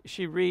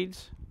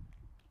reads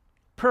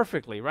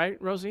perfectly,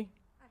 right, Rosie?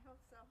 I hope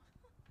so.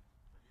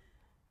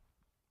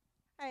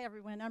 Hi,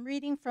 everyone. I'm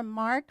reading from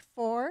Mark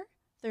 4,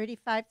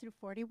 35 through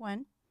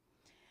 41.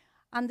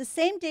 On the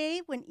same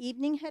day when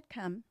evening had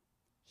come,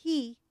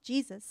 He,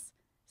 Jesus,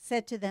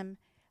 said to them,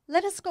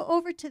 let us go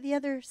over to the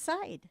other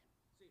side.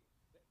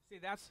 See,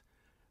 that's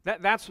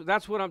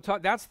what I'm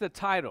talking. That's the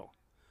title.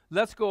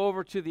 Let's go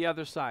over to the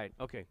other side.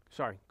 Okay,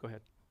 sorry, go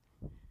ahead.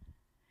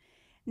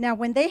 Now,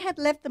 when they had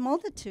left the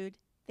multitude,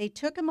 they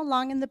took him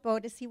along in the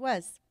boat as he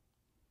was.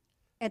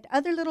 And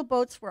other little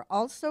boats were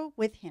also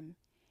with him.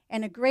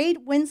 And a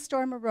great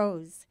windstorm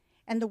arose,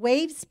 and the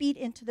waves beat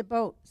into the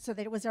boat, so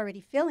that it was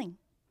already filling.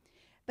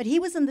 But he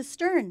was in the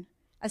stern,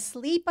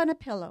 asleep on a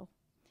pillow.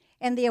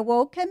 And they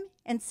awoke him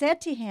and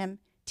said to him,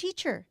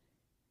 Teacher,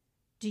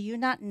 Do you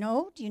not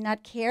know? Do you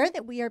not care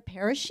that we are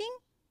perishing?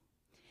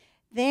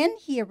 Then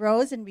he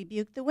arose and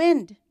rebuked the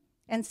wind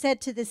and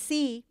said to the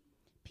sea,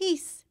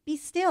 Peace, be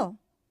still.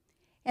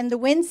 And the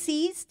wind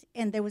ceased,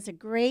 and there was a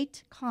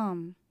great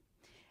calm.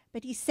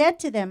 But he said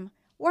to them,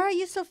 Why are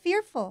you so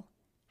fearful?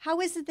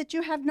 How is it that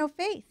you have no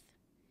faith?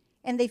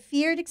 And they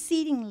feared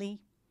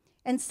exceedingly,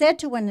 and said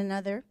to one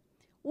another,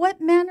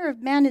 What manner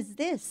of man is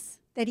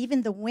this, that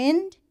even the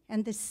wind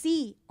and the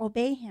sea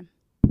obey him?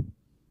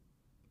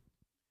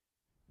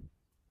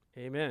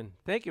 Amen.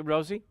 Thank you,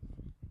 Rosie.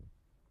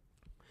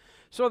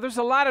 So there's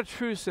a lot of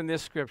truths in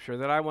this scripture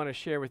that I want to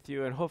share with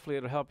you, and hopefully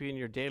it'll help you in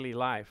your daily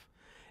life.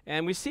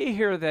 And we see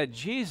here that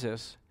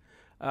Jesus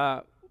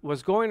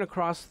was going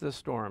across the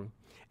storm,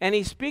 and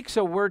he speaks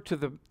a word to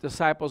the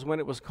disciples when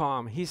it was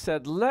calm. He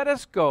said, Let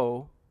us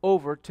go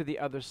over to the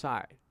other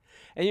side.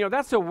 And you know,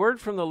 that's a word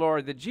from the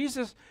Lord that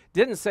Jesus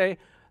didn't say,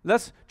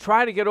 let's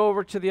try to get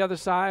over to the other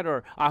side,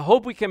 or I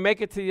hope we can make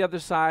it to the other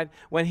side.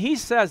 When he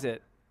says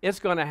it, it's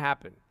going to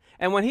happen.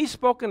 And when he's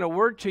spoken a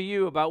word to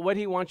you about what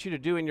he wants you to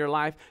do in your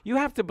life, you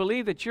have to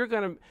believe that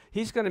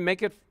he's going to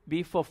make it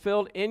be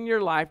fulfilled in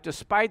your life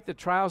despite the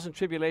trials and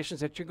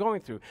tribulations that you're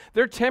going through.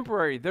 They're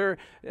temporary. They're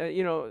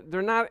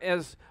not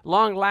as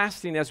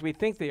long-lasting as we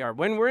think they are.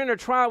 When we're in a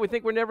trial, we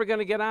think we're never going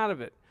to get out of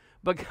it.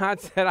 But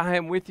God said, I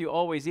am with you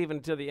always, even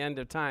until the end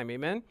of time.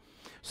 Amen?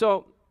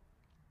 So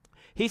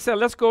he said,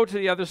 let's go to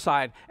the other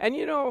side. And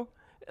you know,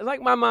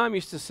 like my mom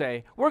used to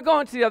say, we're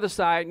going to the other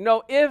side,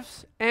 no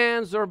ifs,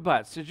 ands, or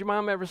buts. Did your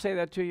mom ever say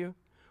that to you?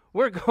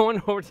 We're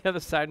going over to the other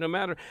side no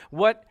matter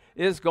what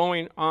is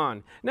going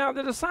on. Now,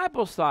 the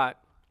disciples thought,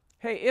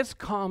 hey, it's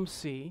calm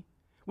sea.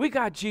 We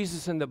got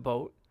Jesus in the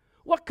boat.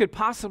 What could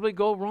possibly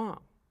go wrong?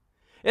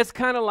 It's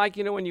kind of like,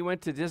 you know, when you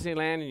went to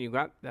Disneyland and you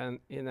got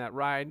in that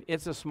ride,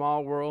 It's a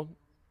Small World,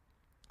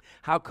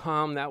 how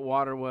calm that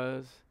water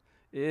was.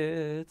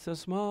 It's a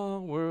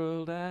small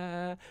world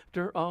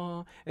after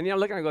all. And you know,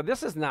 look, and I go,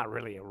 this is not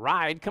really a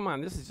ride. Come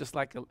on, this is just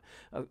like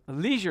a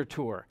leisure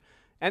tour.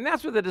 And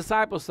that's what the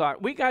disciples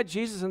thought. We got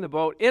Jesus in the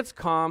boat. It's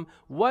calm.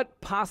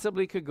 What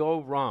possibly could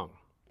go wrong,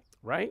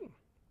 right?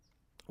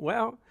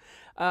 Well,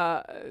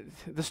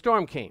 the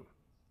storm came.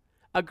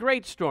 A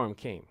great storm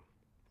came.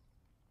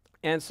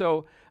 And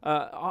so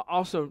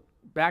also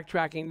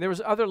backtracking, there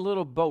was other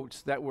little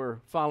boats that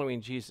were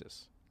following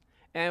Jesus.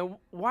 And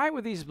why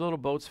were these little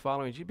boats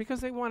following Jesus? Because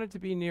they wanted to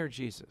be near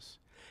Jesus.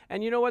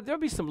 And you know what? There'll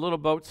be some little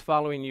boats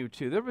following you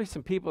too. There'll be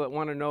some people that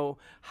want to know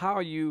how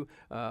you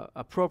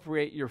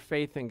appropriate your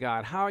faith in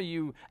God, how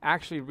you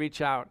actually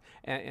reach out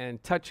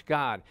and touch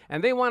God.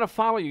 And they want to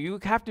follow you. You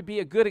have to be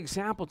a good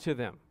example to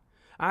them.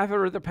 I've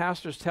heard other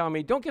pastors tell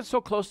me, don't get so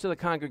close to the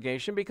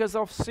congregation because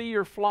they'll see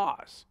your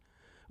flaws.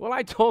 Well,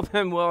 I told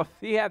them, well, if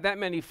you have that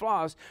many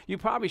flaws, you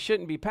probably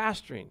shouldn't be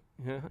pastoring.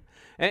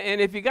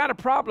 And if you got a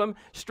problem,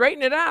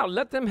 straighten it out.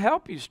 Let them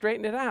help you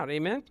straighten it out.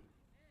 Amen?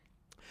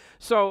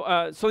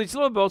 So these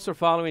little boats are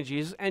following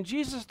Jesus, and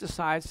Jesus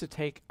decides to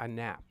take a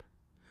nap.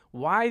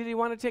 Why did he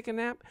want to take a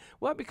nap?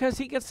 Well, because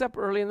he gets up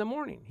early in the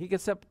morning. He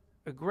gets up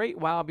a great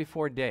while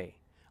before day.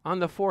 On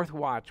the fourth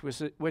watch,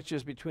 which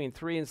is between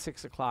 3 and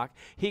 6 o'clock,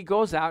 he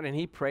goes out and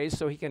he prays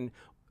so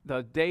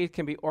the day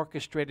can be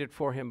orchestrated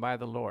for him by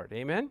the Lord.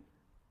 Amen?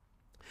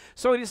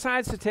 So he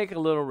decides to take a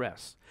little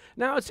rest.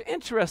 Now, it's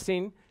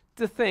interesting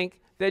to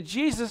think that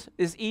Jesus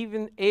is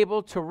even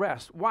able to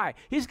rest. Why?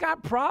 He's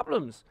got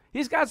problems.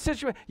 He's got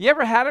situations. You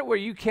ever had it where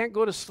you can't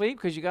go to sleep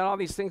because you got all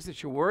these things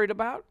that you're worried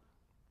about?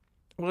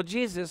 Well,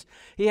 Jesus,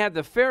 he had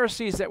the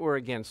Pharisees that were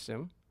against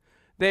him.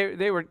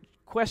 They were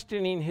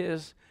questioning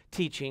his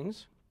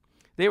teachings.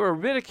 They were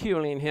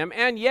ridiculing him.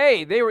 And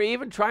yea, they were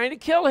even trying to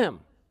kill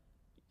him.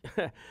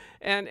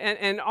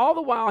 And all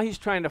the while he's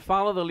trying to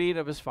follow the lead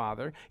of his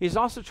Father. He's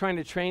also trying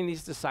to train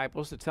these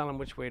disciples to tell them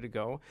which way to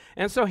go.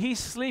 And so he's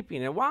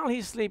sleeping. And while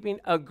he's sleeping,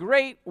 a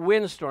great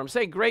windstorm.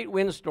 Say, great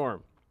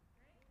windstorm.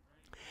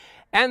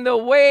 And the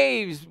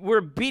waves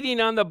were beating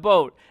on the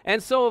boat.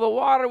 And so the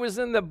water was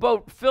in the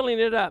boat, filling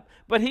it up.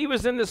 But he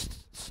was in the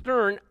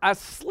stern,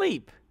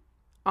 asleep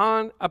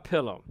on a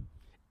pillow.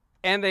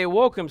 And they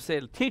woke him and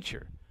said,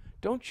 Teacher,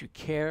 don't you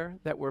care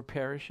that we're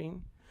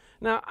perishing?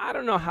 Now, I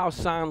don't know how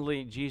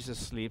soundly Jesus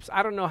sleeps.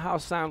 I don't know how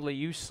soundly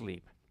you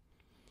sleep.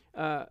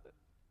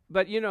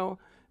 But, you know,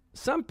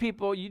 some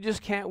people, you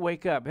just can't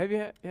wake up. Have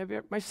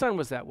you my son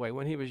was that way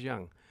when he was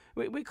young.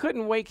 We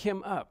couldn't wake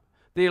him up.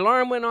 The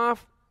alarm went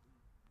off,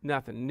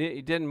 nothing.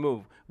 He didn't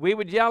move. We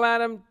would yell at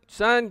him,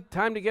 son,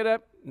 time to get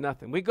up,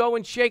 nothing. We go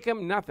and shake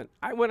him, nothing.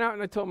 I went out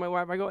and I told my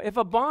wife, I go, if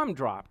a bomb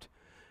dropped,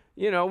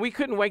 you know, we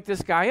couldn't wake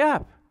this guy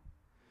up.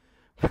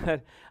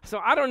 So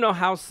I don't know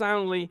how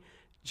soundly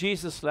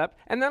Jesus slept,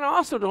 and then I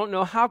also don't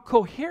know how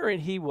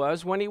coherent he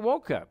was when he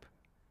woke up.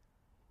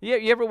 You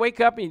ever wake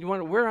up and you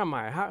wonder, where am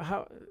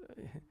I?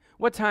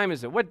 What time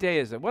is it? What day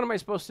is it? What am I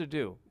supposed to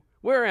do?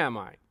 Where am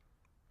I?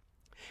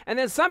 And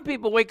then some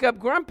people wake up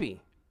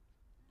grumpy.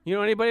 You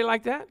know anybody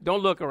like that?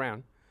 Don't look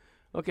around.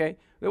 Okay,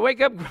 they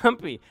wake up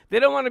grumpy. They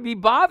don't want to be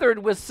bothered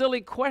with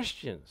silly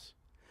questions.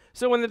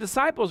 So when the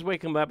disciples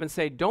wake him up and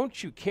say,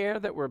 don't you care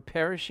that we're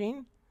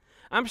perishing?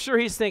 I'm sure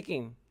he's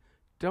thinking,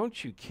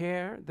 don't you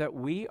care that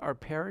we are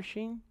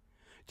perishing?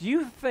 Do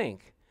you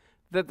think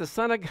that the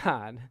Son of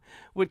God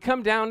would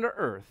come down to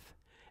earth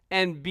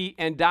and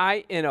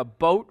die in a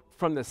boat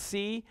from the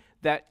sea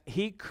that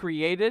he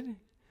created?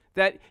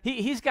 That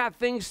he's got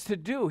things to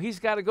do. He's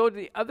got to go to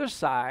the other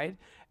side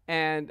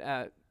and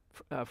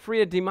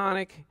free a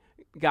demonic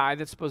guy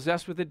that's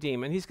possessed with a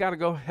demon. He's got to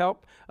go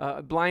help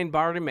blind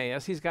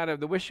Bartimaeus. He's got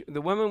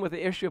the woman with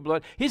the issue of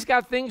blood. He's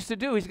got things to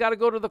do. He's got to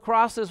go to the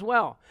cross as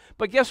well.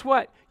 But guess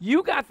what?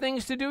 You got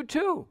things to do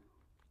too.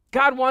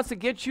 God wants to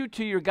get you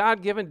to your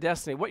God-given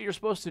destiny, what you're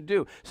supposed to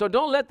do. So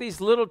don't let these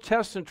little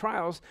tests and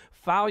trials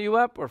foul you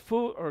up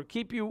or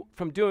keep you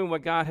from doing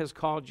what God has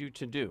called you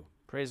to do.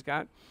 Praise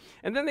God.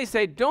 And then they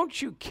say, don't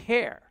you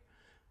care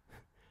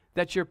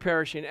that you're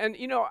perishing? And,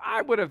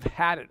 I would have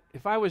had it.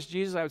 If I was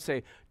Jesus, I would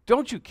say,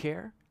 don't you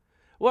care?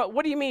 Well,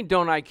 what do you mean,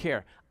 don't I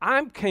care?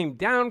 I came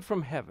down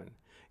from heaven,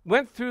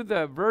 went through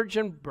the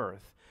virgin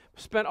birth,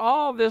 spent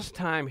all this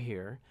time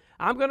here.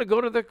 I'm going to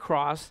go to the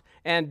cross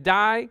and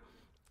die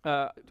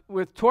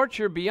with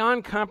torture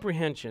beyond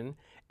comprehension,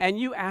 and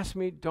you ask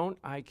me, don't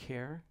I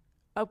care?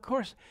 Of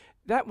course,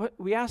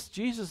 we asked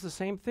Jesus the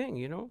same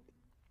thing,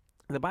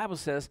 The Bible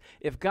says,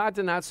 if God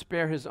did not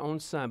spare his own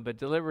son, but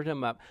delivered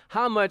him up,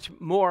 how much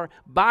more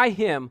by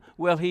him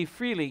will he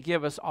freely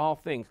give us all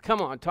things?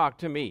 Come on, talk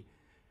to me.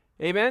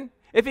 Amen?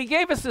 If he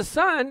gave us his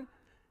son,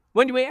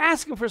 when we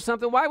ask him for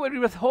something, why would he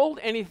withhold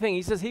anything?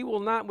 He says he will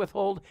not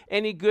withhold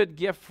any good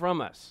gift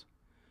from us.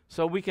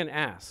 So we can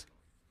ask.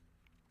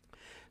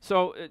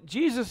 So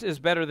Jesus is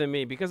better than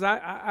me because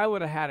I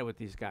would have had it with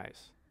these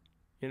guys.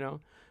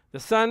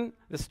 The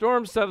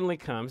storm suddenly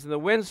comes, and the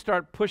winds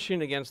start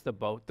pushing against the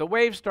boat. The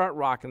waves start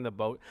rocking the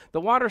boat.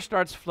 The water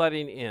starts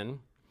flooding in,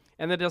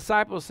 and the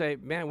disciples say,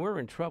 man, we're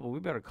in trouble. We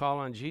better call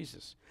on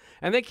Jesus.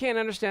 And they can't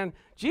understand,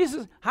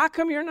 Jesus, how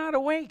come you're not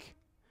awake?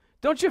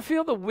 Don't you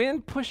feel the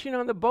wind pushing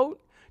on the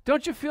boat?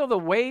 Don't you feel the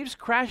waves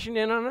crashing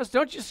in on us?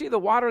 Don't you see the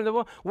water in the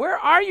boat? Where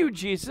are you,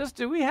 Jesus?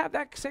 Do we have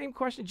that same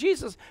question?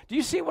 Jesus, do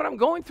you see what I'm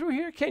going through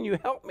here? Can you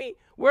help me?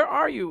 Where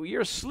are you?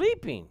 You're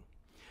sleeping.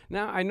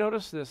 Now, I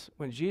noticed this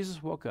when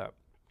Jesus woke up.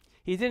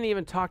 He didn't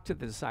even talk to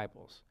the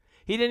disciples.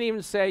 He didn't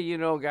even say,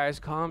 guys,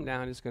 calm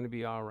down. It's going to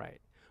be all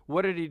right.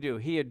 What did he do?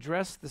 He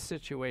addressed the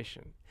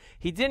situation.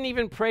 He didn't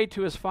even pray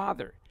to his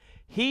Father.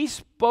 He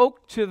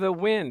spoke to the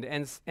wind,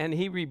 and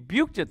he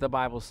rebuked it, the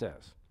Bible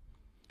says.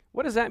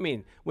 What does that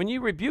mean? When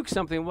you rebuke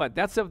something, what?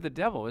 That's of the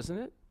devil, isn't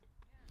it?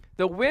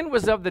 The wind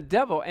was of the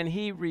devil, and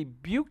he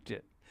rebuked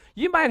it.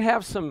 You might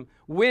have some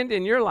wind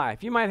in your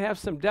life. You might have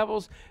some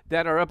devils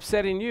that are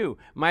upsetting you.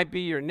 Might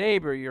be your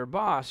neighbor, your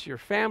boss, your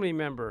family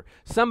member,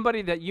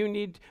 somebody that you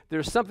need.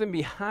 There's something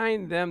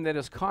behind them that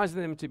is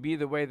causing them to be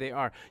the way they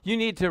are. You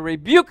need to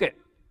rebuke it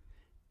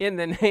in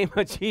the name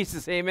of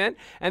Jesus, amen?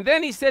 And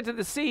then he said to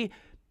the sea,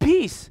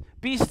 peace,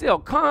 be still,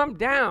 calm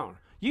down.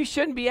 You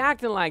shouldn't be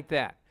acting like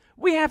that.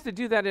 We have to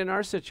do that in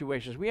our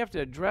situations. We have to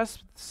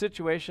address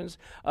situations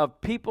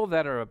of people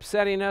that are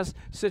upsetting us,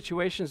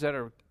 situations that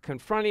are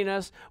confronting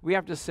us. We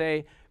have to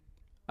say,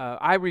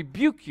 I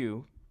rebuke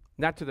you,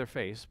 not to their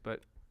face, but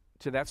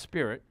to that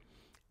spirit,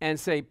 and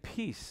say,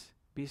 peace,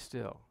 be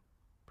still.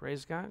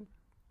 Praise God.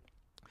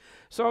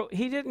 So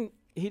he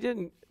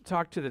didn't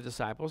talk to the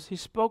disciples. He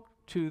spoke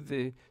to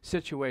the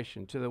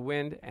situation, to the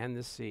wind and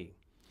the sea.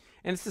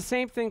 And it's the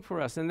same thing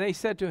for us. And they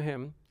said to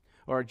him,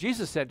 or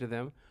Jesus said to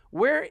them,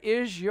 where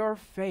is your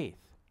faith?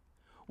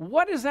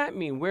 What does that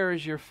mean? Where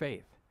is your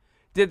faith?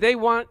 Did he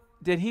want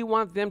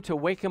them to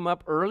wake him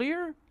up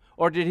earlier?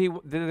 Or did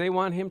they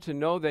want him to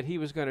know that he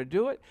was going to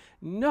do it?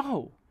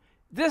 No.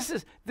 This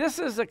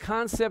is a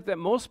concept that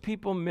most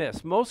people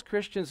miss. Most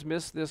Christians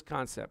miss this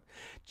concept.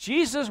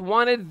 Jesus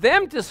wanted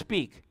them to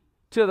speak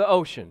to the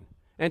ocean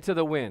and to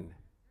the wind.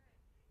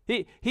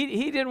 He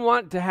didn't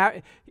want to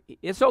have.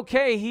 It's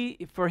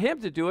okay for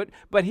him to do it,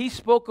 but he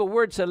spoke a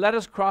word, said, let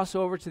us cross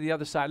over to the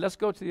other side. Let's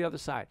go to the other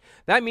side.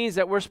 That means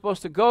that we're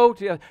supposed to go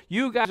to,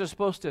 you guys are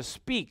supposed to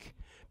speak.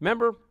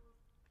 Remember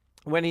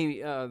when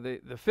the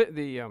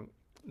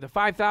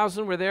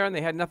 5,000 were there and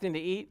they had nothing to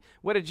eat?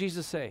 What did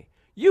Jesus say?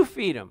 You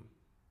feed them.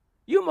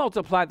 You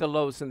multiply the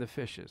loaves and the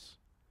fishes.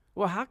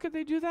 Well, how could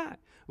they do that?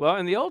 Well,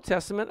 in the Old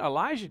Testament,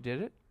 Elijah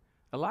did it.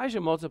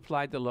 Elijah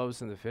multiplied the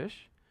loaves and the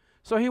fish.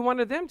 So he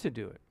wanted them to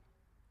do it.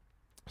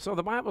 So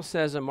the Bible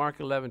says in Mark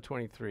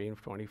 11:23 and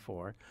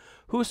 24,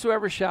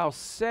 whosoever shall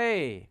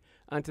say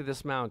unto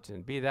this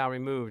mountain, be thou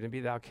removed, and be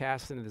thou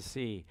cast into the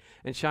sea,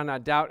 and shall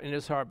not doubt in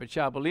his heart, but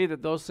shall believe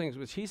that those things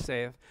which he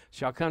saith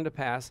shall come to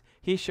pass,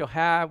 he shall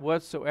have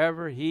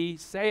whatsoever he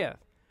saith.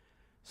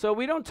 So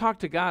we don't talk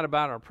to God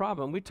about our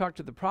problem. We talk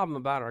to the problem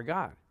about our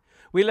God.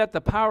 We let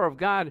the power of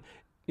God,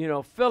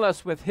 fill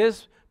us with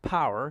his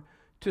power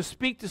to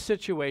speak to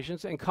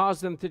situations and cause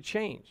them to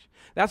change.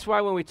 That's why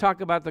when we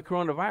talk about the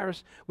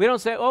coronavirus, we don't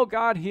say, oh,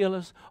 God, heal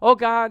us. Oh,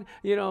 God,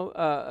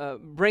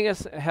 bring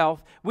us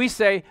health. We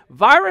say,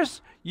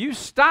 virus, you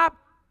stop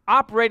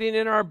operating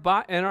in our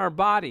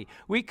body.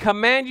 We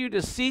command you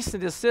to cease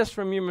and desist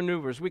from your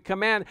maneuvers. We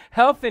command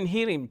health and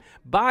healing.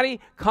 Body,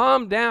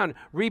 calm down.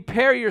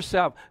 Repair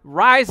yourself.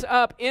 Rise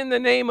up in the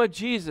name of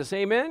Jesus.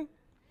 Amen?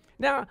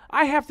 Now,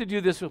 I have to do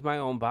this with my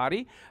own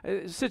body.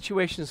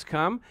 Situations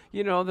come.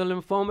 You know, the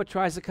lymphoma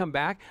tries to come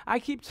back. I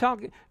keep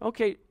talking,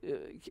 okay,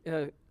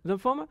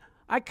 lymphoma,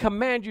 I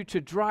command you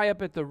to dry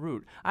up at the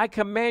root. I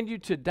command you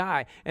to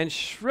die and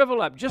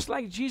shrivel up, just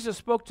like Jesus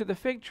spoke to the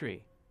fig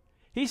tree.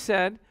 He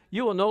said,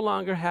 you will no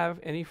longer have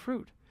any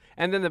fruit.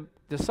 And then the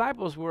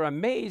disciples were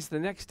amazed the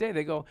next day.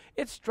 They go,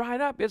 it's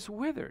dried up, it's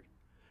withered.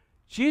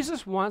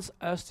 Jesus wants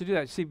us to do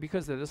that. See,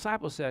 because the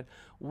disciples said,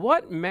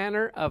 what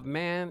manner of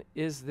man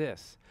is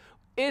this?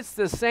 It's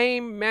the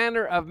same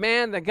manner of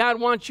man that God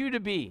wants you to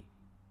be.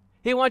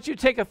 He wants you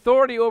to take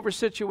authority over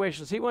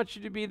situations. He wants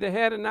you to be the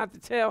head and not the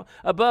tail,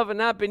 above and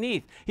not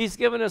beneath. He's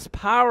given us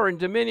power and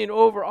dominion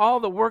over all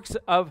the works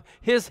of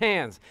his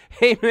hands.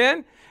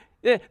 Amen?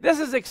 This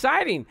is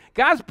exciting.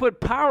 God's put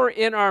power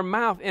in our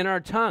mouth, in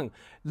our tongue.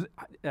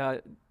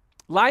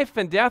 Life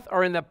and death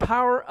are in the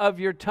power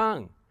of your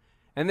tongue,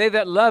 and they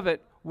that love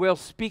it will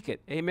speak it.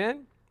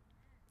 Amen?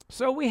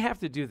 So we have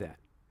to do that.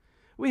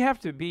 We have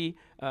to be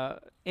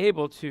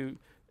able to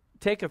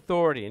take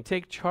authority and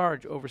take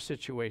charge over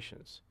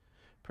situations.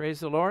 Praise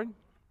the Lord.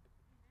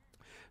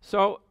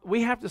 So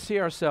we have to see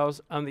ourselves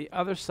on the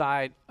other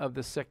side of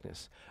the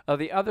sickness, of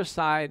the other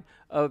side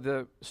of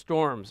the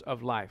storms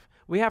of life.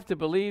 We have to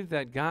believe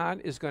that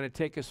God is going to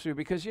take us through,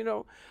 because, you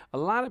know, a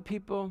lot of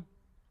people,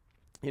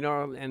 you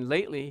know, and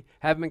lately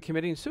have been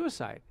committing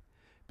suicide,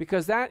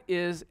 because that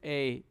is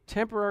a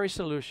temporary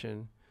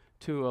solution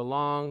to a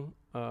long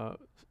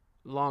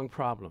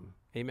problem.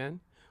 Amen.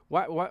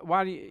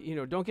 Why do you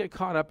know? Don't get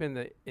caught up in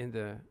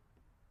the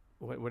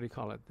what do you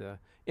call it? The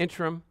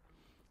interim,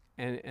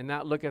 and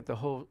not look at the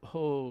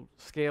whole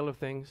scale of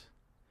things.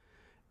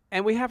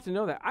 And we have to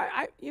know that.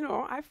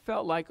 I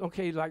felt like,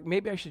 okay, like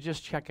maybe I should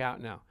just check out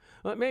now.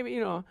 Well, maybe,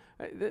 you know,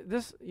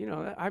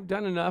 I've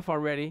done enough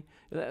already.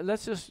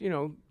 Let's just, you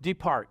know,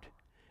 depart.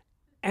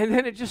 And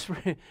then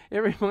it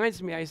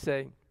reminds me, I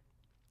say,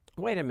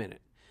 wait a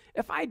minute.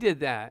 If I did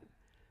that,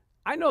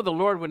 I know the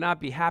Lord would not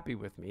be happy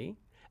with me,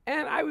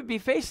 and I would be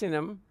facing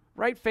him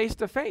right face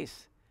to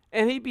face.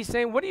 And he'd be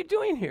saying, what are you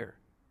doing here?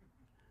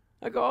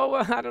 I go, oh,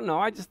 well, I don't know.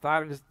 I just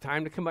thought it was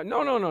time to come up.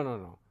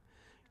 No.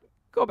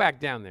 Go back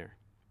down there.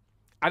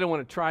 I don't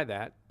want to try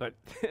that, but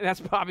that's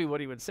probably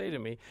what he would say to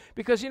me.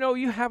 Because, you know,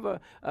 you have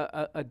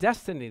a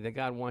destiny that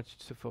God wants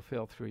you to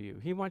fulfill through you.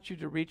 He wants you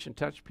to reach and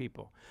touch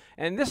people.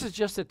 And this is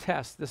just a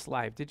test, this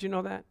life. Did you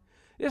know that?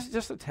 This is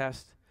just a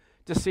test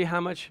to see how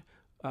much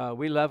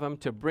we love him,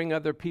 to bring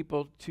other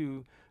people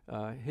to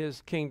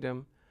his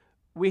kingdom.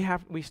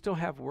 We still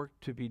have work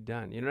to be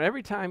done. You know,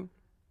 every time,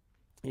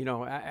 you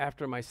know,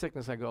 after my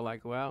sickness, I go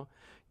like, well,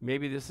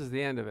 maybe this is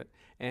the end of it.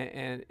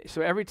 And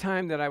so every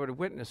time that I would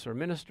witness or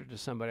minister to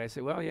somebody, I say,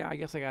 well, yeah, I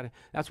guess I got to.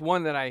 That's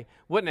one that I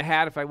wouldn't have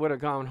had if I would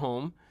have gone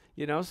home,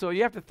 you know. So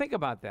you have to think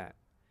about that.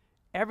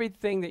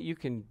 Everything that you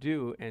can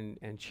do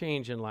and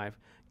change in life,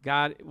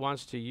 God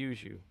wants to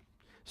use you.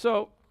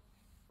 So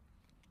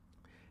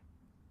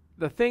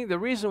the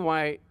reason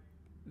why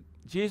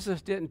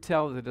Jesus didn't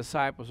tell the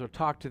disciples or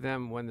talk to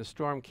them when the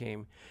storm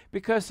came,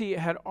 because he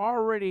had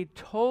already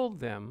told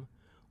them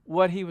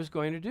what he was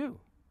going to do.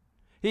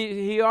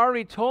 He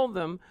already told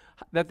them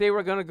that they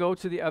were going to go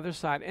to the other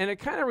side. And it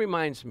kind of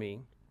reminds me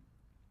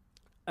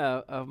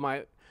of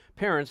my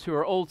parents who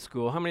are old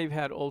school. How many of you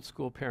had old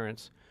school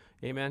parents?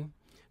 Amen.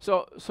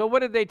 So what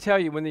did they tell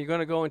you when you're going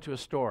to go into a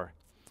store?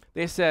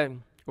 They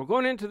said, we're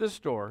going into the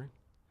store.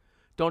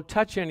 Don't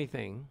touch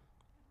anything.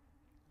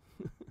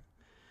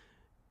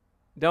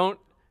 Don't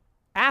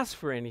ask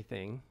for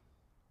anything.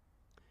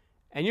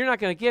 And you're not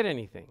going to get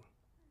anything.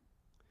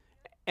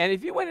 And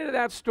if you went into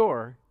that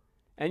store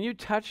and you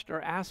touched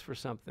or asked for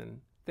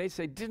something, they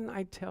say, didn't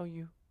I tell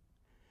you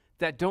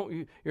that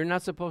you're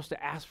not supposed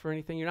to ask for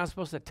anything? You're not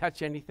supposed to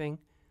touch anything.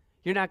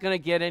 You're not going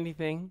to get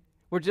anything.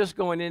 We're just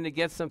going in to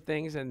get some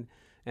things, and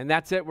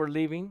that's it. We're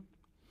leaving.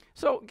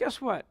 So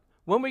guess what?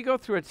 When we go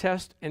through a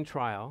test and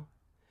trial,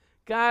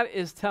 God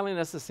is telling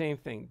us the same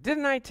thing.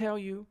 Didn't I tell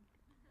you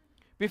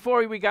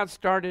before we got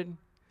started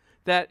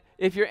that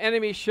if your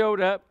enemy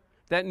showed up,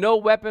 that no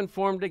weapon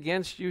formed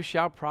against you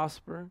shall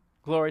prosper?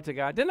 Glory to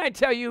God. Didn't I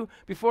tell you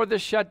before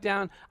this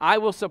shutdown, I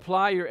will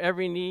supply your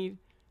every need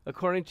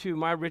according to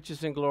my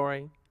riches and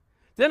glory?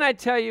 Didn't I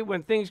tell you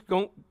when things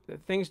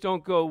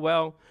don't go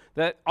well,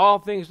 that all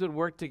things would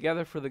work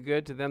together for the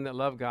good to them that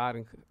love God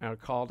and are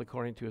called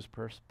according to his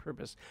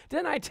purpose?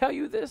 Didn't I tell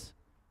you this?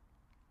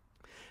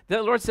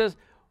 The Lord says,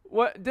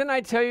 didn't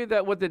I tell you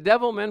that what the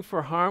devil meant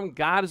for harm,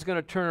 God is going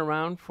to turn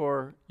around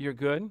for your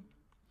good?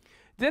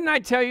 Didn't I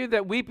tell you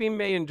that weeping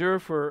may endure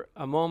for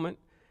a moment,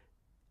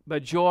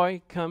 but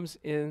joy comes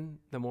in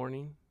the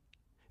morning?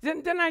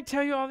 Didn't I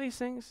tell you all these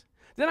things?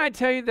 Didn't I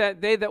tell you that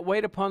they that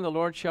wait upon the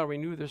Lord shall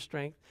renew their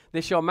strength?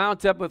 They shall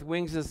mount up with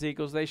wings as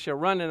eagles. They shall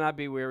run and not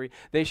be weary.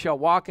 They shall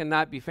walk and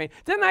not be faint.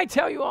 Didn't I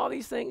tell you all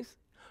these things?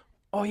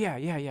 Oh,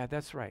 yeah,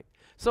 that's right.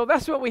 So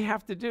that's what we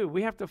have to do.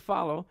 We have to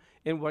follow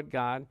in what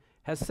God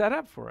has set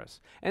up for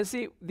us. And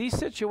see, these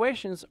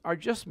situations are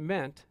just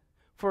meant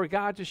for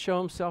God to show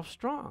himself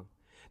strong.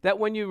 That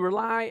when you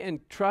rely and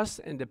trust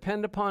and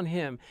depend upon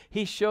him,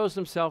 he shows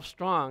himself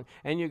strong.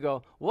 And you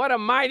go, what a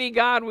mighty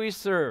God we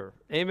serve.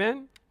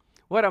 Amen?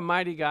 What a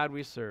mighty God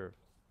we serve.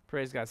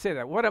 Praise God. Say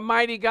that. What a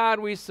mighty God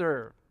we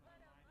serve.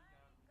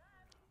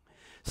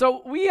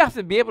 So we have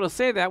to be able to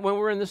say that when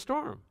we're in the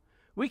storm.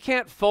 We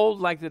can't fold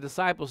like the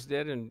disciples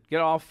did and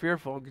get all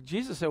fearful.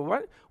 Jesus said,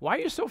 "What? Why are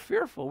you so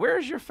fearful? Where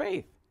is your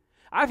faith?"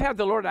 I've had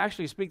the Lord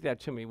actually speak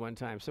that to me one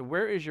time. So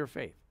where is your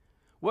faith?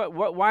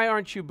 Why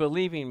aren't you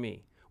believing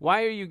me?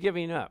 Why are you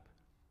giving up?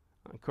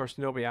 Of course,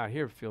 nobody out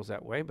here feels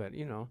that way, but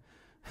you know.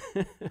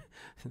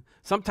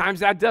 Sometimes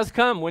that does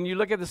come when you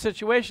look at the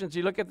situations,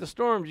 you look at the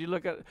storms, you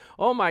look at,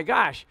 oh my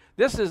gosh,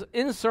 this is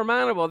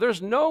insurmountable.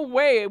 There's no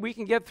way we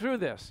can get through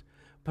this.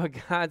 But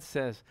God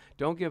says,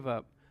 don't give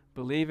up.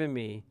 Believe in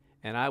me,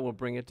 and I will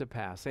bring it to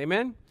pass.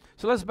 Amen?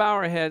 So let's bow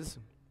our heads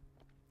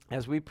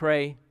as we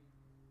pray.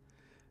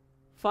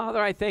 Father,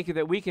 I thank you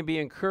that we can be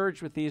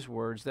encouraged with these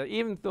words, that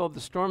even though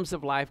the storms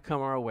of life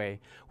come our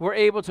way, we're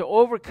able to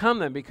overcome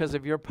them because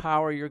of your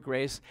power, your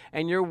grace,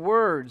 and your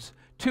words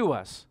to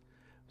us.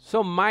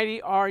 So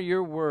mighty are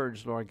your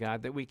words, Lord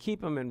God, that we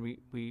keep them and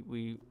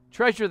we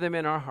treasure them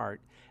in our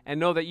heart and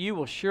know that you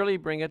will surely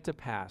bring it to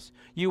pass.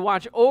 You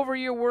watch over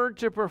your word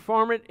to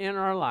perform it in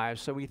our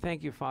lives. So we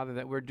thank you, Father,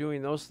 that we're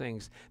doing those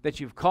things that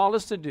you've called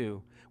us to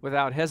do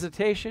without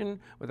hesitation,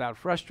 without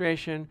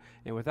frustration,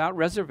 and without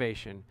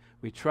reservation.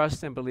 We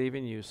trust and believe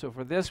in you. So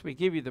for this, we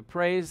give you the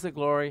praise, the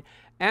glory,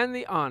 and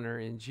the honor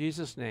in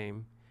Jesus'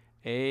 name.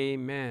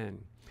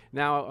 Amen.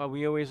 Now,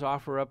 we always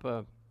offer up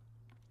a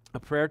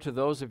prayer to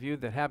those of you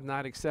that have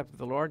not accepted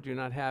the Lord, do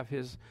not have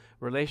his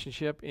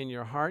relationship in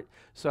your heart.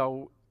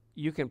 So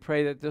you can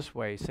pray that this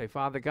way. Say,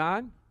 Father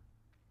God,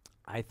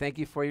 I thank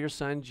you for your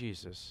son,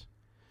 Jesus.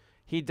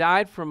 He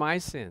died for my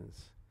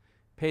sins,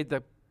 paid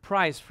the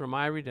price for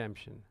my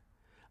redemption.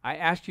 I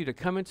ask you to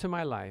come into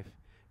my life,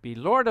 be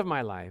Lord of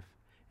my life,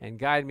 and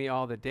guide me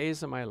all the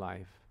days of my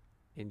life.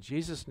 In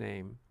Jesus'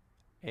 name,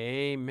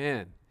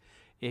 amen.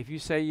 If you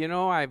say, you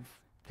know, I've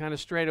kind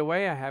of strayed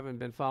away, I haven't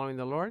been following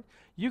the Lord,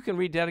 you can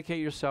rededicate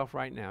yourself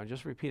right now.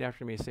 Just repeat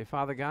after me. Say,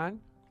 Father God,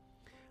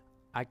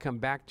 I come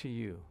back to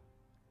you.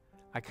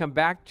 I come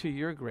back to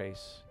your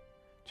grace,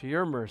 to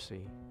your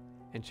mercy,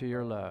 and to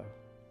your love.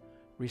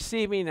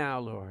 Receive me now,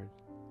 Lord.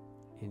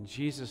 In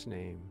Jesus'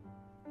 name,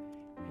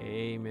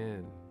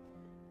 amen.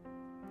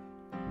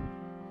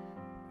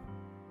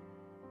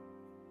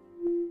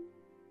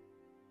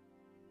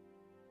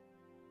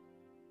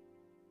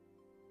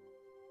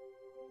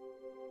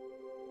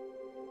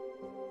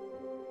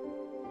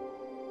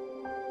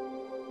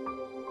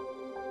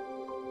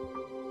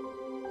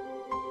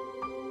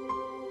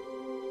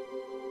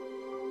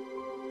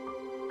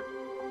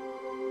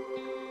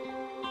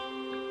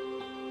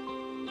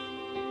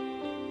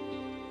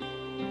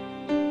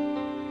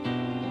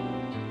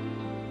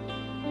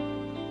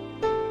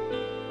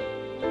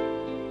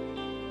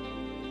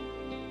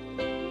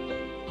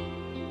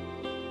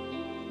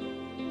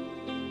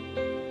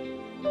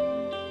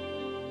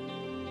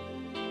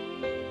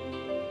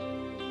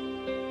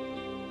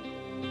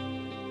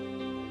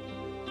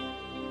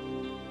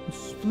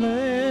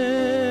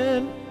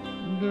 Splendor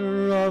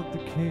of the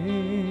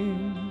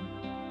King,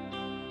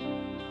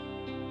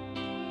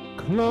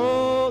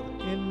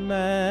 clothed in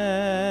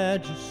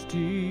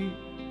majesty,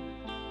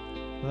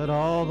 let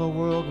all the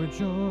world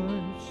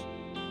rejoice,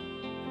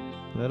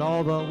 let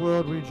all the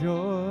world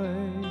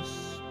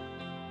rejoice.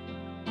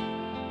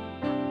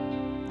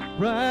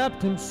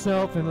 Wrapped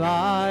himself in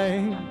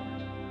light,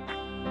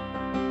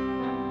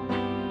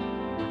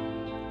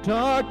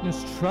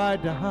 darkness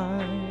tried to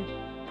hide,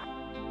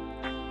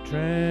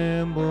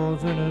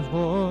 trembles in his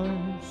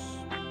voice,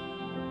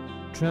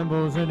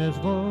 trembles in his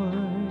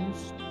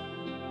voice.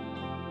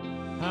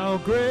 How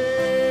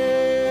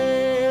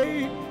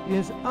great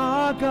is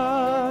our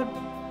God?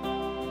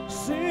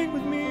 Sing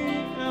with me,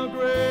 how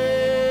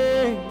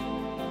great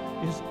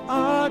is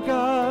our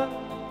God?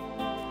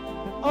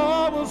 And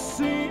all will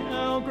see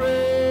how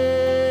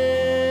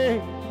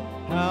great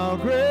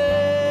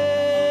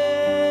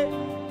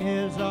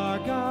is our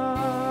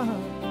God.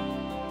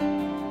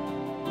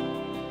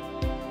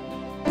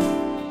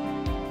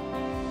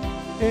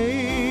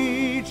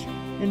 Age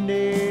and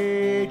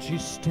age he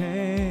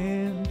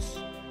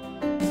stands,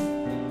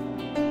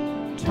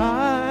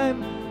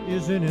 time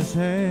is in his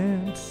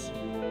hands,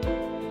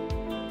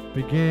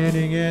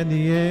 beginning and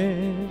the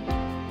end,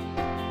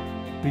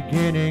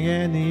 beginning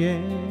and the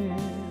end.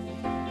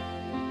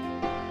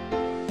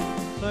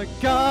 The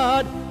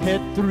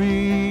Godhead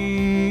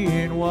three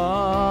in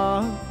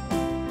one,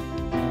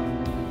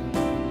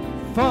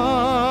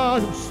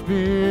 Father,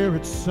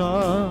 Spirit,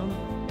 Son,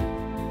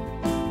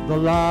 the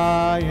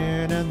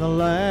Lion and the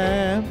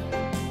Lamb,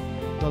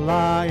 the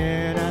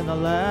Lion and the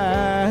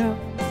Lamb.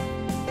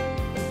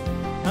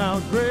 How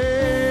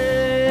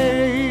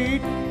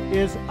great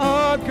is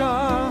our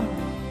God?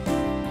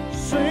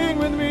 Sing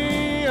with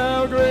me,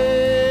 how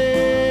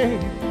great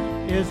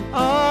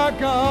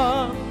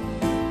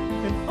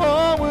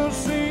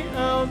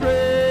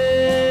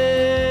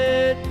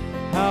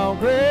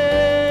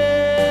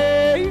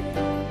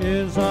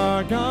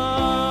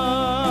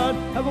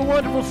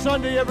wonderful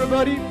Sunday,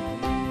 everybody.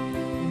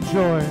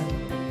 Enjoy.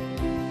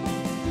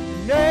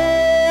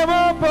 Name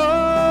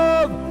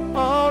above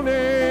all names,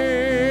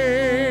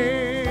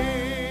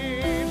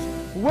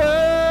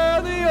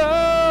 worthy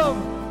of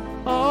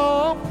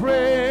all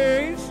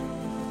praise.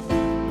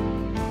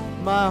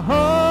 My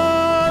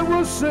heart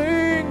will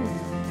sing,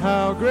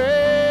 how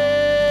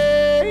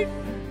great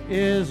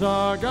is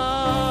our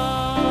God.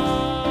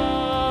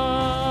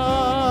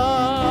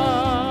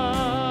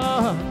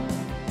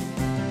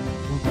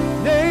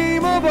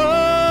 Name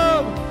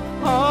above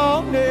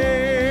all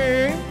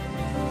names,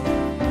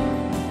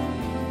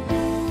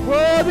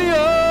 worthy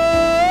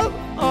of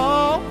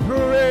all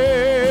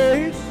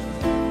praise.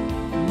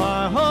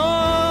 My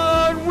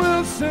heart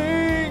will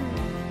sing,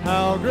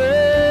 how great